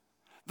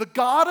 The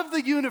God of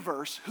the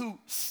universe, who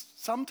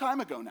some time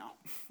ago now,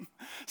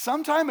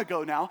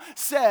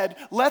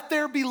 said, "Let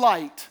there be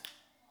light,"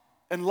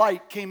 and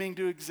light came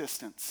into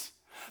existence.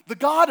 The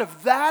God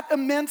of that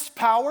immense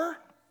power,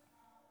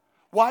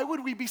 why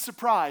would we be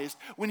surprised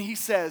when he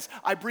says,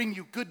 "I bring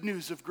you good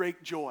news of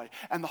great joy,"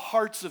 and the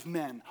hearts of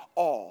men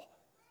all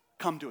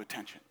come to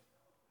attention?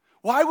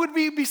 Why would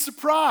we be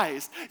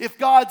surprised if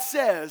God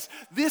says,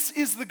 "This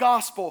is the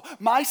gospel.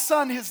 My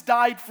son has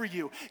died for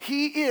you.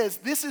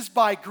 This is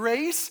by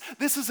grace.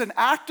 This is an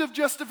act of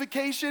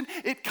justification.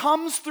 It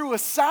comes through a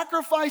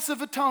sacrifice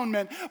of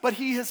atonement, but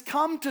he has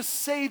come to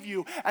save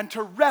you and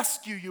to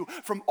rescue you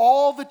from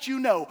all that you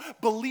know.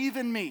 Believe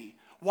in me."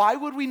 Why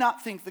would we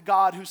not think the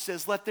God who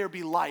says, "Let there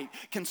be light,"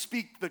 can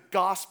speak the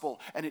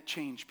gospel and it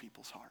change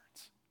people's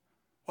hearts?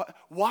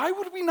 Why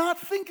would we not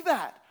think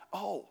that?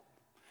 Oh,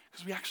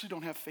 because we actually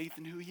don't have faith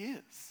in who he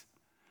is.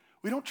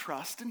 We don't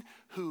trust in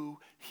who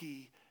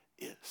he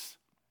is.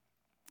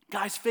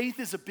 Guys, faith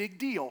is a big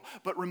deal,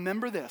 but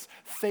remember this,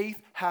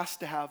 faith has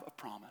to have a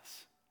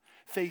promise.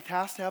 Faith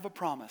has to have a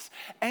promise.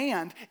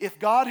 And if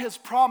God has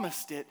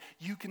promised it,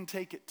 you can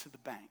take it to the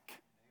bank.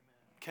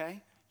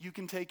 Okay? You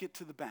can take it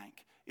to the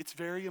bank. It's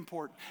very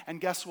important.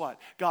 And guess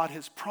what? God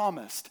has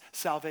promised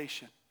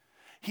salvation.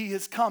 He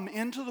has come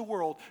into the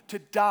world to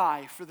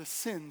die for the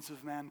sins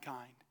of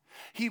mankind.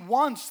 He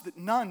wants that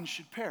none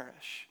should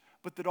perish,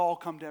 but that all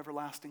come to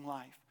everlasting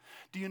life.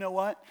 Do you know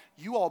what?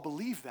 You all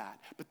believe that,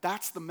 but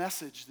that's the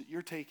message that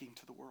you're taking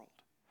to the world.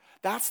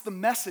 That's the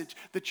message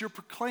that you're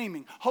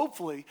proclaiming,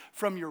 hopefully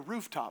from your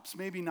rooftops.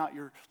 Maybe not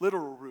your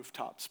literal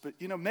rooftops,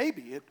 but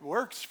maybe it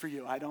works for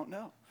you. I don't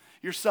know.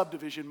 Your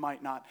subdivision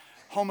might not,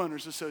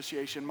 homeowners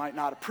association might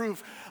not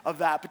approve of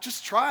that, but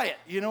just try it.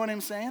 You know what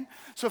I'm saying?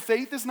 So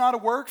faith is not a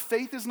work.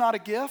 Faith is not a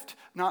gift,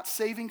 not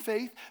saving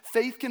faith.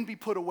 Faith can be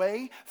put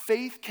away.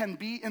 Faith can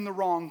be in the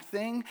wrong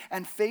thing.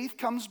 And faith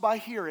comes by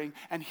hearing,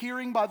 and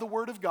hearing by the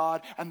word of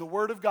God. And the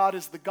word of God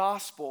is the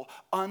gospel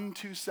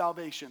unto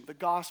salvation. The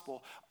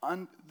gospel,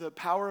 the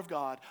power of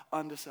God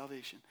unto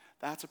salvation.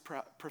 That's a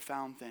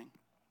profound thing.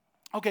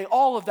 Okay,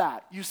 all of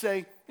that. You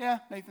say, "Yeah,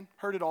 Nathan,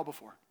 heard it all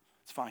before.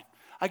 It's fine.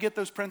 I get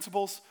those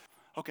principles."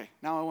 Okay,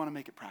 now I want to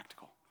make it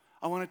practical.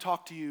 I want to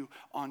talk to you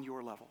on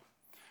your level.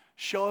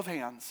 Show of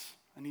hands.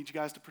 I need you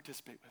guys to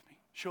participate with me.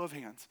 Show of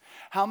hands.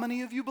 How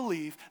many of you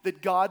believe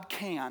that God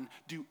can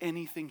do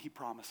anything he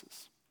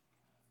promises?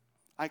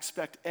 I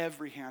expect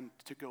every hand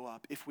to go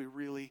up if we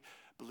really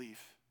believe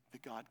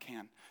that God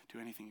can do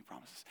anything he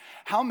promises.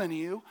 How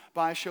many of you,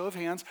 by a show of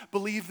hands,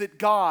 believe that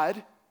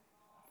God,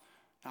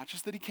 not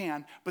just that he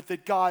can, but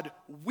that God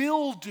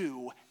will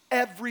do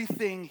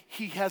everything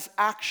he has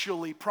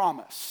actually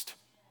promised?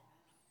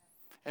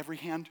 Every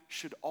hand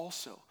should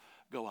also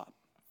go up.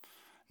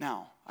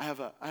 Now, I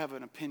have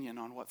an opinion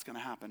on what's going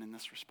to happen in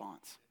this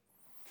response.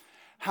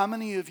 How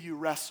many of you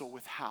wrestle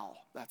with how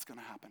that's going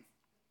to happen?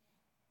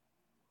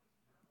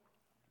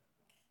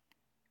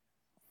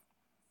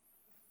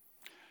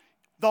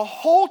 The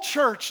whole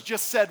church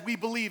just said, "We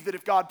believe that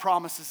if God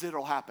promises,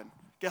 it'll happen."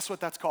 Guess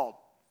what that's called?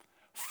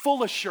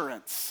 Full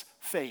assurance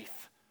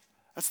faith.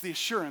 That's the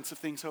assurance of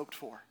things hoped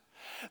for.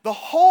 The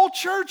whole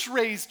church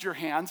raised your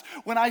hands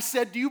when I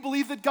said, "Do you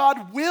believe that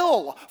God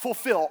will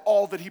fulfill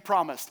all that he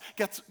promised?"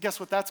 Guess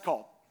what that's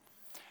called?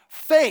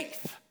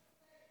 Faith.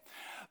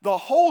 The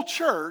whole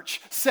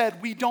church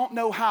said, "We don't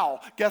know how."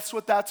 Guess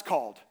what that's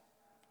called?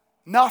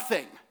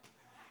 Nothing.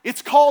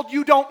 It's called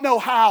 "You don't know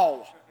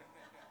how."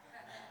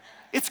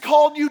 It's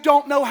called "You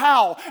don't know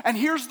how." And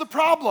here's the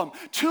problem.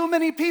 Too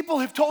many people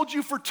have told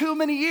you for too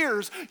many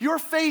years, your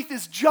faith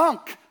is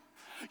junk.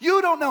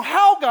 You don't know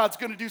how God's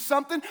going to do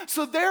something,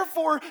 so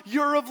therefore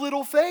you're of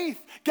little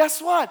faith.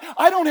 Guess what?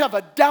 I don't have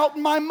a doubt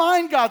in my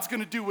mind God's going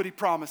to do what he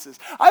promises.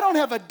 I don't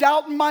have a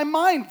doubt in my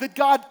mind that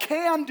God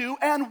can do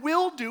and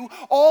will do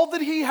all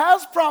that he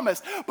has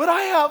promised. But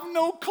I have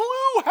no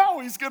clue how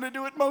he's going to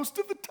do it most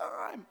of the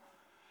time.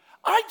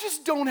 I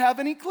just don't have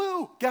any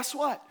clue. Guess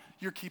what?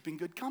 You're keeping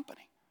good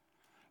company.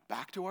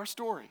 Back to our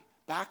story.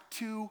 Back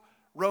to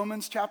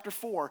Romans chapter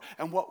 4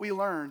 and what we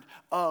learned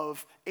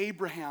of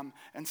Abraham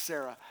and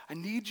Sarah. I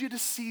need you to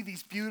see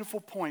these beautiful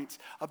points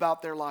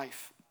about their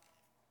life.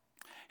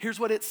 Here's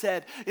what it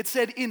said. It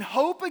said, in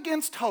hope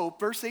against hope,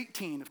 verse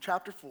 18 of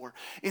chapter 4,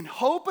 in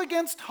hope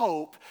against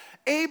hope,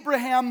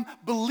 Abraham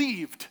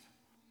believed.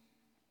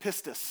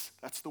 Pistis,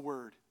 that's the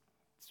word.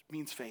 It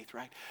means faith,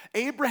 right?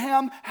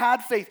 Abraham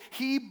had faith.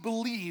 He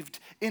believed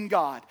in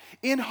God.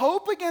 In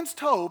hope against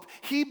hope,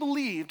 he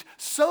believed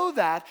so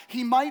that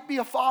he might be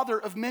a father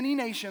of many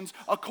nations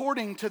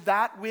according to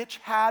that which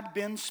had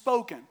been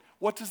spoken.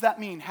 What does that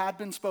mean, had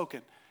been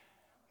spoken?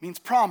 It means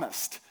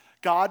promised.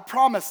 God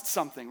promised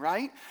something,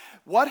 right?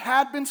 What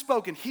had been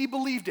spoken, he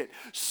believed it.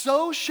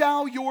 So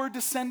shall your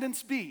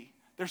descendants be.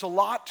 There's a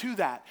lot to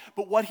that.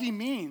 But what he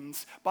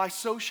means by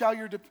so shall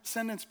your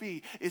descendants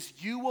be is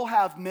you will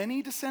have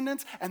many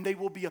descendants and they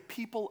will be a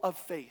people of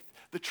faith.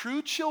 The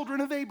true children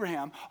of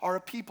Abraham are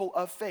a people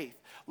of faith.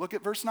 Look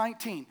at verse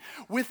 19.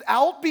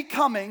 Without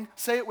becoming,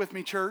 say it with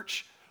me,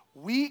 church,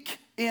 weak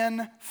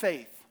in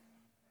faith.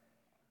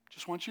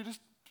 Just want you to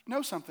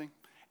know something.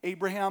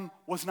 Abraham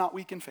was not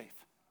weak in faith.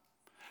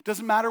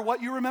 Doesn't matter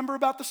what you remember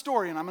about the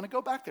story, and I'm going to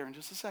go back there in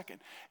just a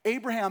second.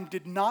 Abraham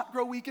did not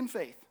grow weak in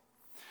faith.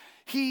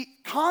 He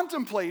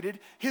contemplated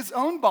his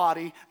own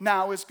body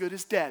now as good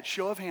as dead.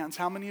 Show of hands,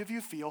 how many of you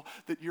feel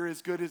that you're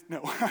as good as...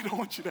 No, I don't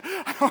want you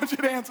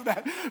to answer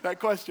that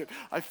question.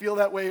 I feel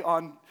that way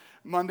on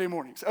Monday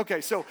mornings.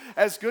 Okay, so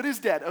as good as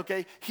dead,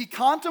 okay. He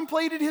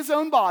contemplated his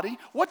own body.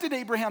 What did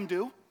Abraham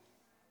do?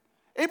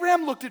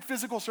 Abraham looked at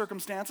physical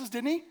circumstances,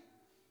 didn't he?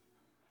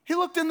 He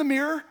looked in the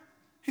mirror.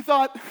 He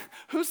thought,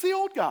 who's the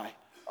old guy?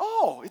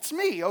 Oh, it's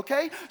me,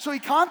 okay? So he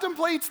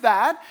contemplates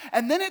that,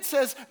 and then it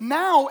says,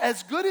 now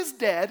as good as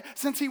dead,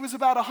 since he was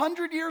about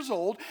 100 years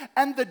old,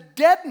 and the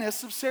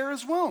deadness of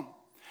Sarah's womb.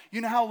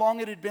 You know how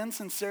long it had been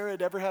since Sarah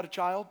had ever had a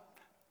child?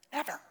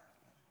 Ever.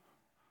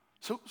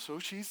 So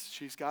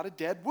she's got a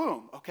dead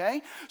womb,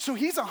 okay? So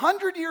he's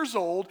 100 years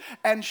old,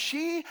 and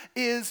she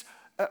is,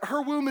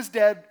 her womb is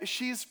dead.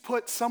 She's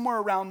put somewhere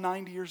around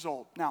 90 years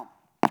old. Now,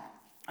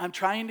 I'm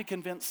trying to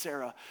convince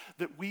Sarah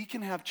that we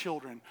can have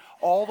children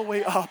all the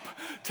way up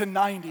to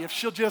 90 if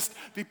she'll just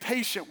be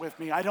patient with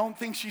me. I don't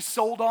think she's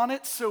sold on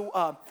it,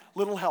 so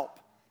little help.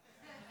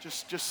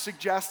 Just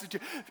suggest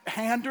it.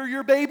 Hand her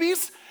your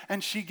babies,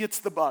 and she gets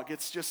the bug.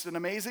 It's just an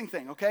amazing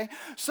thing, okay?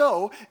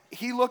 So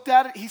he looked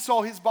at it. He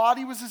saw his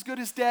body was as good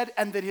as dead,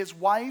 and that his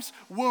wife's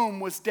womb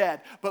was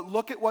dead. But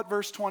look at what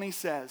verse 20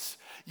 says.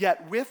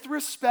 Yet with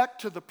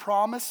respect to the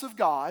promise of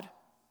God,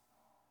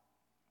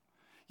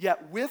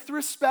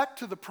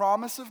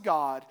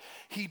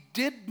 he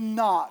did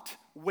not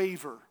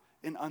waver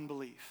in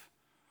unbelief.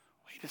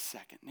 Wait a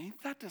second,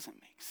 Nate, that doesn't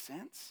make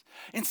sense.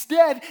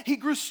 Instead, he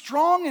grew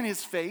strong in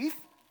his faith,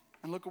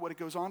 and look at what it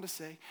goes on to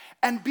say,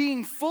 and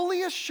being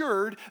fully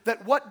assured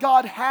that what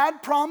God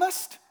had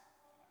promised,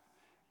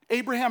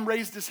 Abraham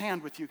raised his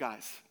hand with you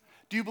guys.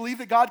 Do you believe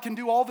that God can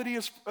do all that he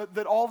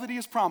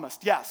has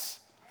promised? Yes.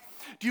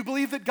 Do you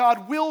believe that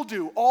God will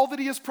do all that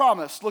he has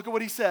promised? Look at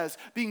what he says.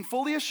 Being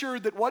fully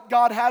assured that what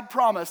God had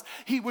promised,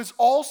 he was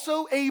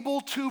also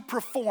able to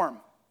perform.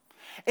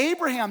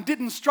 Abraham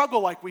didn't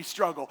struggle like we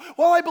struggle.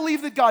 Well, I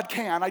believe that God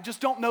can. I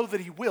just don't know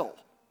that he will.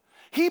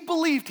 He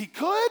believed he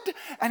could,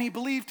 and he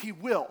believed he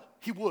will.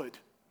 He would.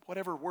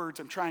 Whatever words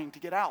I'm trying to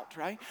get out,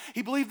 right?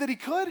 He believed that he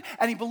could,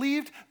 and he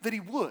believed that he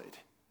would.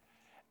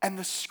 And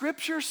the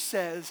scripture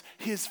says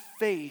his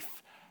faith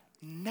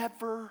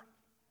never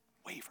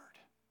wavered.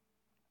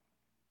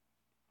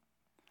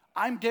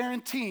 I'm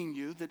guaranteeing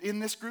you that in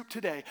this group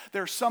today,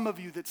 there are some of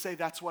you that say,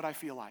 that's what I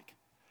feel like.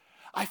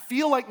 I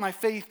feel like my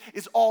faith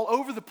is all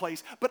over the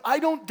place, but I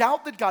don't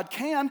doubt that God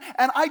can,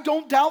 and I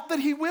don't doubt that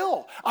he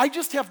will. I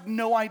just have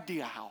no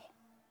idea how.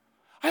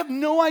 I have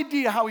no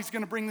idea how he's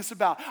going to bring this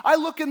about. I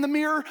look in the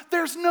mirror,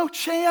 there's no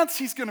chance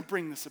he's going to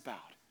bring this about.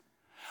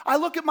 I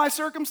look at my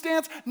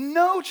circumstance,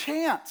 no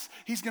chance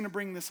he's going to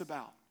bring this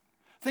about.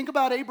 Think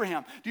about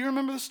Abraham. Do you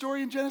remember the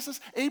story in Genesis?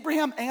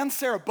 Abraham and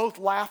Sarah both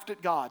laughed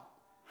at God.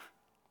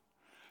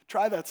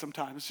 Try that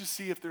sometime. Let's just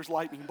see if there's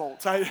lightning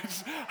bolts.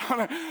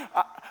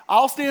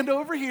 I'll stand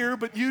over here,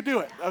 but you do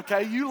it,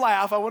 okay? You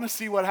laugh. I want to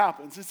see what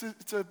happens.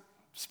 It's a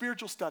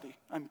spiritual study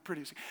I'm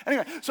producing.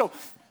 Anyway, so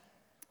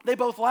they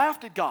both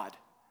laughed at God.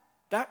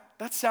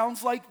 That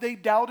sounds like they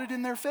doubted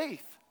in their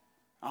faith.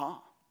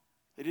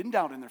 They didn't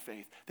doubt in their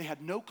faith. They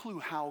had no clue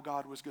how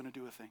God was going to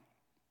do a thing.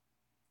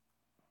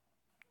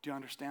 Do you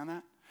understand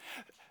that?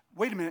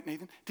 Wait a minute,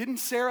 Nathan. Didn't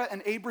Sarah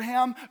and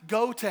Abraham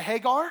go to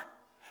Hagar?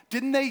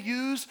 Didn't they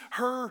use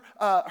her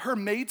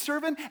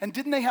maidservant? And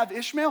didn't they have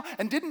Ishmael?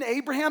 And didn't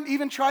Abraham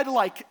even try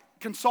to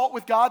consult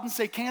with God and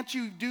say, can't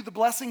you do the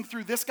blessing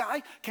through this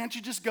guy? Can't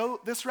you just go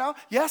this route?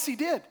 Yes, he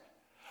did.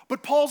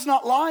 But Paul's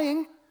not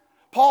lying.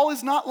 Paul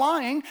is not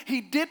lying.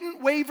 He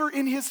didn't waver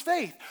in his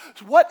faith.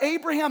 So what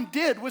Abraham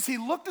did was he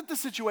looked at the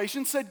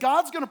situation, said,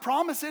 God's going to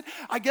promise it.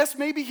 I guess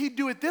maybe he'd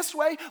do it this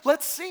way.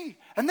 Let's see.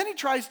 And then he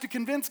tries to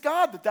convince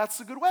God that that's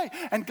the good way.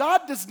 And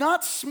God does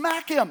not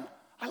smack him.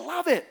 I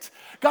love it.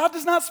 God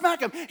does not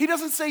smack him. He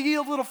doesn't say,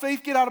 yield little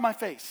faith, get out of my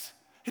face.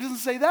 He doesn't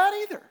say that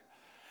either.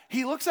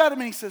 He looks at him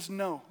and he says,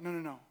 no.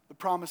 The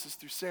promise is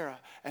through Sarah,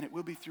 and it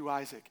will be through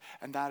Isaac,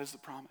 and that is the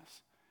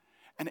promise.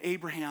 And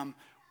Abraham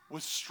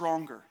was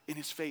stronger in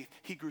his faith.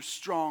 He grew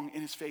strong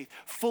in his faith,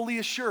 fully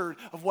assured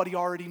of what he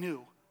already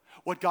knew.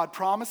 What God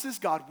promises,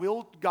 God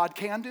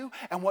can do,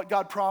 and what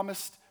God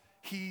promised,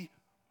 he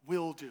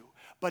will do.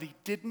 But he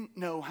didn't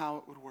know how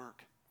it would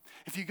work.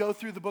 If you go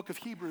through the book of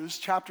Hebrews,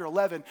 chapter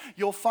 11,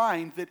 you'll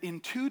find that in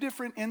 2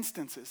 different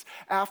instances,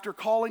 after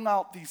calling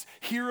out these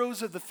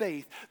heroes of the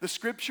faith, the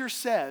scripture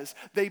says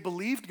they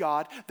believed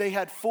God, they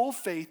had full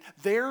faith,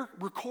 they're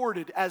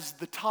recorded as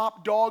the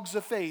top dogs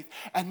of faith.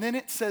 And then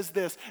it says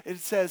this, it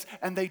says,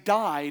 and they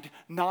died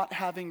not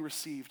having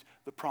received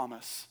the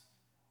promise.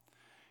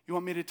 You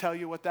want me to tell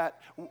you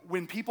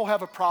when people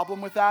have a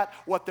problem with that,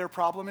 what their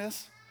problem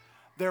is?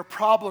 Their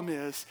problem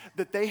is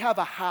that they have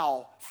a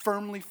how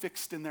firmly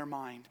fixed in their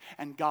mind,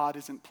 and God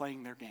isn't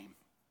playing their game.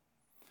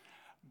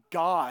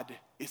 God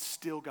is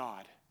still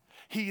God.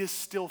 He is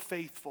still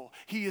faithful.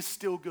 He is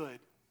still good.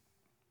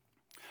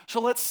 So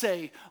let's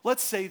say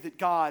that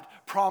God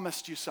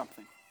promised you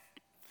something.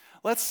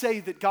 Let's say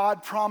that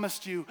God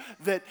promised you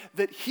that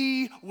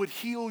He would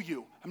heal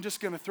you. I'm just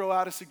going to throw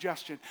out a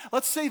suggestion.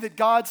 Let's say that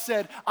God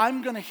said,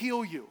 I'm going to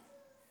heal you.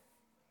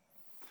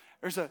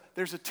 There's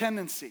a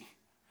tendency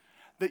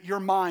that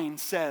your mind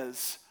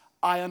says,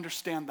 I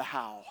understand the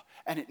how,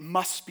 and it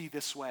must be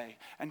this way.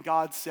 And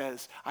God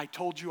says, I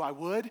told you I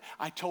would.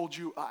 I told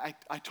you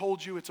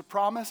it's a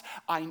promise.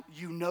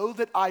 You know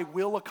that I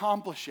will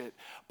accomplish it,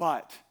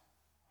 but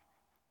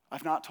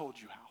I've not told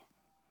you how.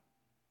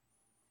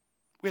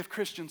 We have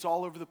Christians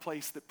all over the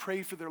place that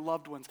pray for their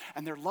loved ones,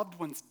 and their loved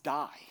ones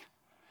die.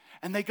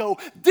 And they go,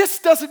 this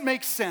doesn't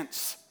make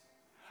sense.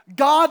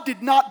 God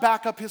did not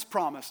back up His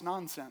promise.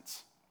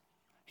 Nonsense.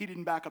 He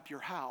didn't back up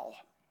your how.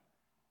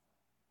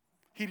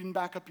 He didn't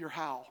back up your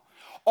how.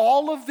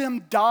 All of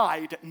them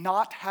died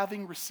not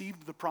having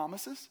received the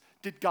promises.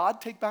 Did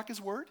God take back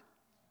His word?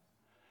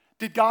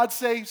 Did God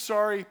say,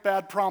 sorry,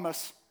 bad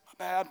promise,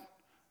 bad?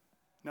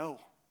 No.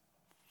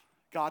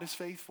 God is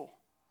faithful.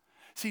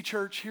 See,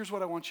 church, here's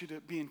what I want you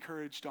to be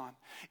encouraged on.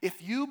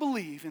 If you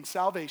believe in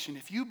salvation,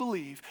 if you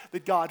believe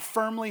that God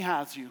firmly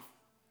has you,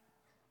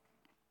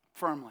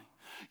 firmly,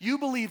 you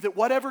believe that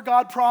whatever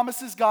God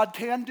promises, God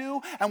can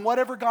do, and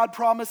whatever God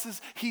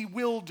promises, He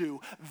will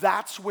do.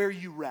 That's where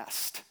you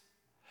rest.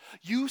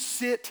 You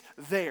sit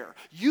there.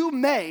 You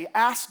may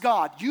ask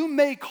God. You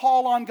may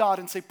call on God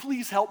and say,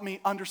 please help me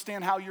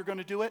understand how you're going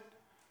to do it.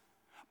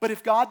 But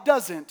if God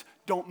doesn't,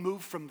 don't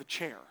move from the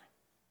chair.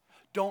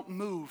 Don't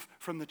move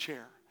from the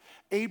chair.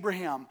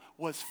 Abraham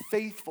was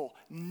faithful,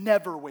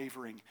 never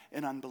wavering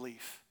in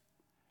unbelief.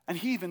 And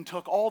he even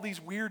took all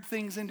these weird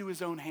things into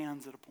his own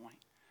hands at a point.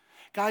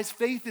 Guys,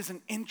 faith is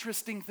an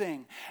interesting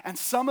thing. And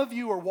some of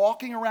you are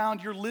walking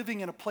around, you're living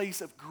in a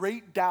place of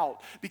great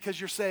doubt because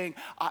you're saying,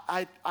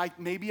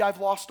 maybe I've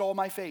lost all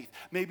my faith.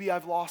 Maybe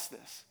I've lost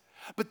this.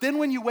 But then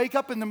when you wake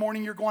up in the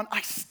morning, you're going,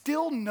 I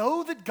still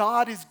know that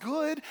God is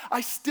good.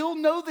 I still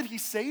know that He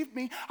saved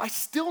me. I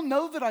still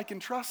know that I can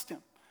trust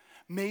Him.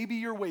 Maybe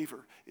your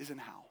waver is in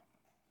how.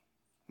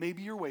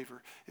 Maybe your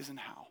waver is in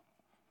how.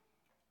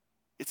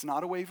 It's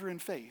not a waver in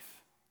faith.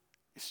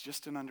 It's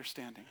just an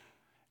understanding.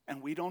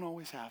 And we don't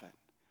always have it.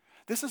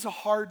 This is a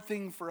hard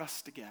thing for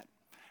us to get.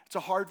 It's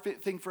a hard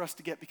thing for us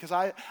to get because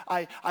I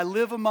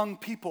live among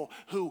people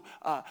who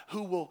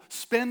will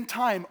spend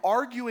time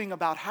arguing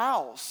about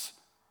hows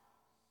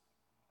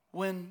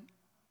when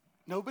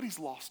nobody's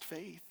lost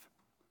faith.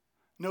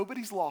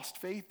 Nobody's lost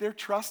faith. They're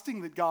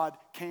trusting that God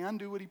can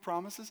do what He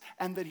promises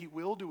and that He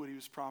will do what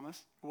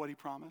He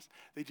promised.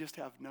 They just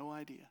have no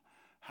idea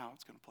how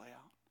it's going to play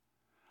out.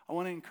 I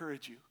want to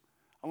encourage you.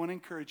 I want to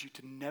encourage you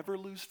to never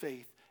lose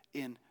faith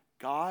in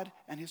God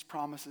and His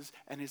promises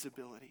and His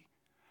ability.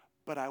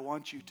 But I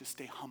want you to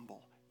stay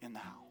humble in the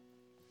how.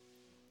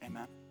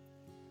 Amen.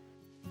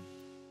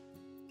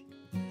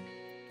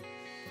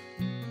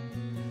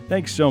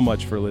 Thanks so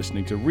much for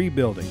listening to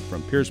Rebuilding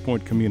from Pierce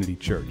Point Community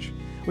Church.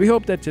 We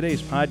hope that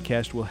today's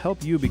podcast will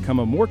help you become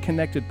a more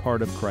connected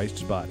part of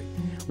Christ's body.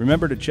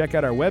 Remember to check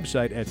out our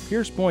website at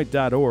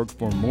piercepoint.org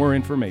for more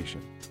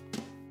information.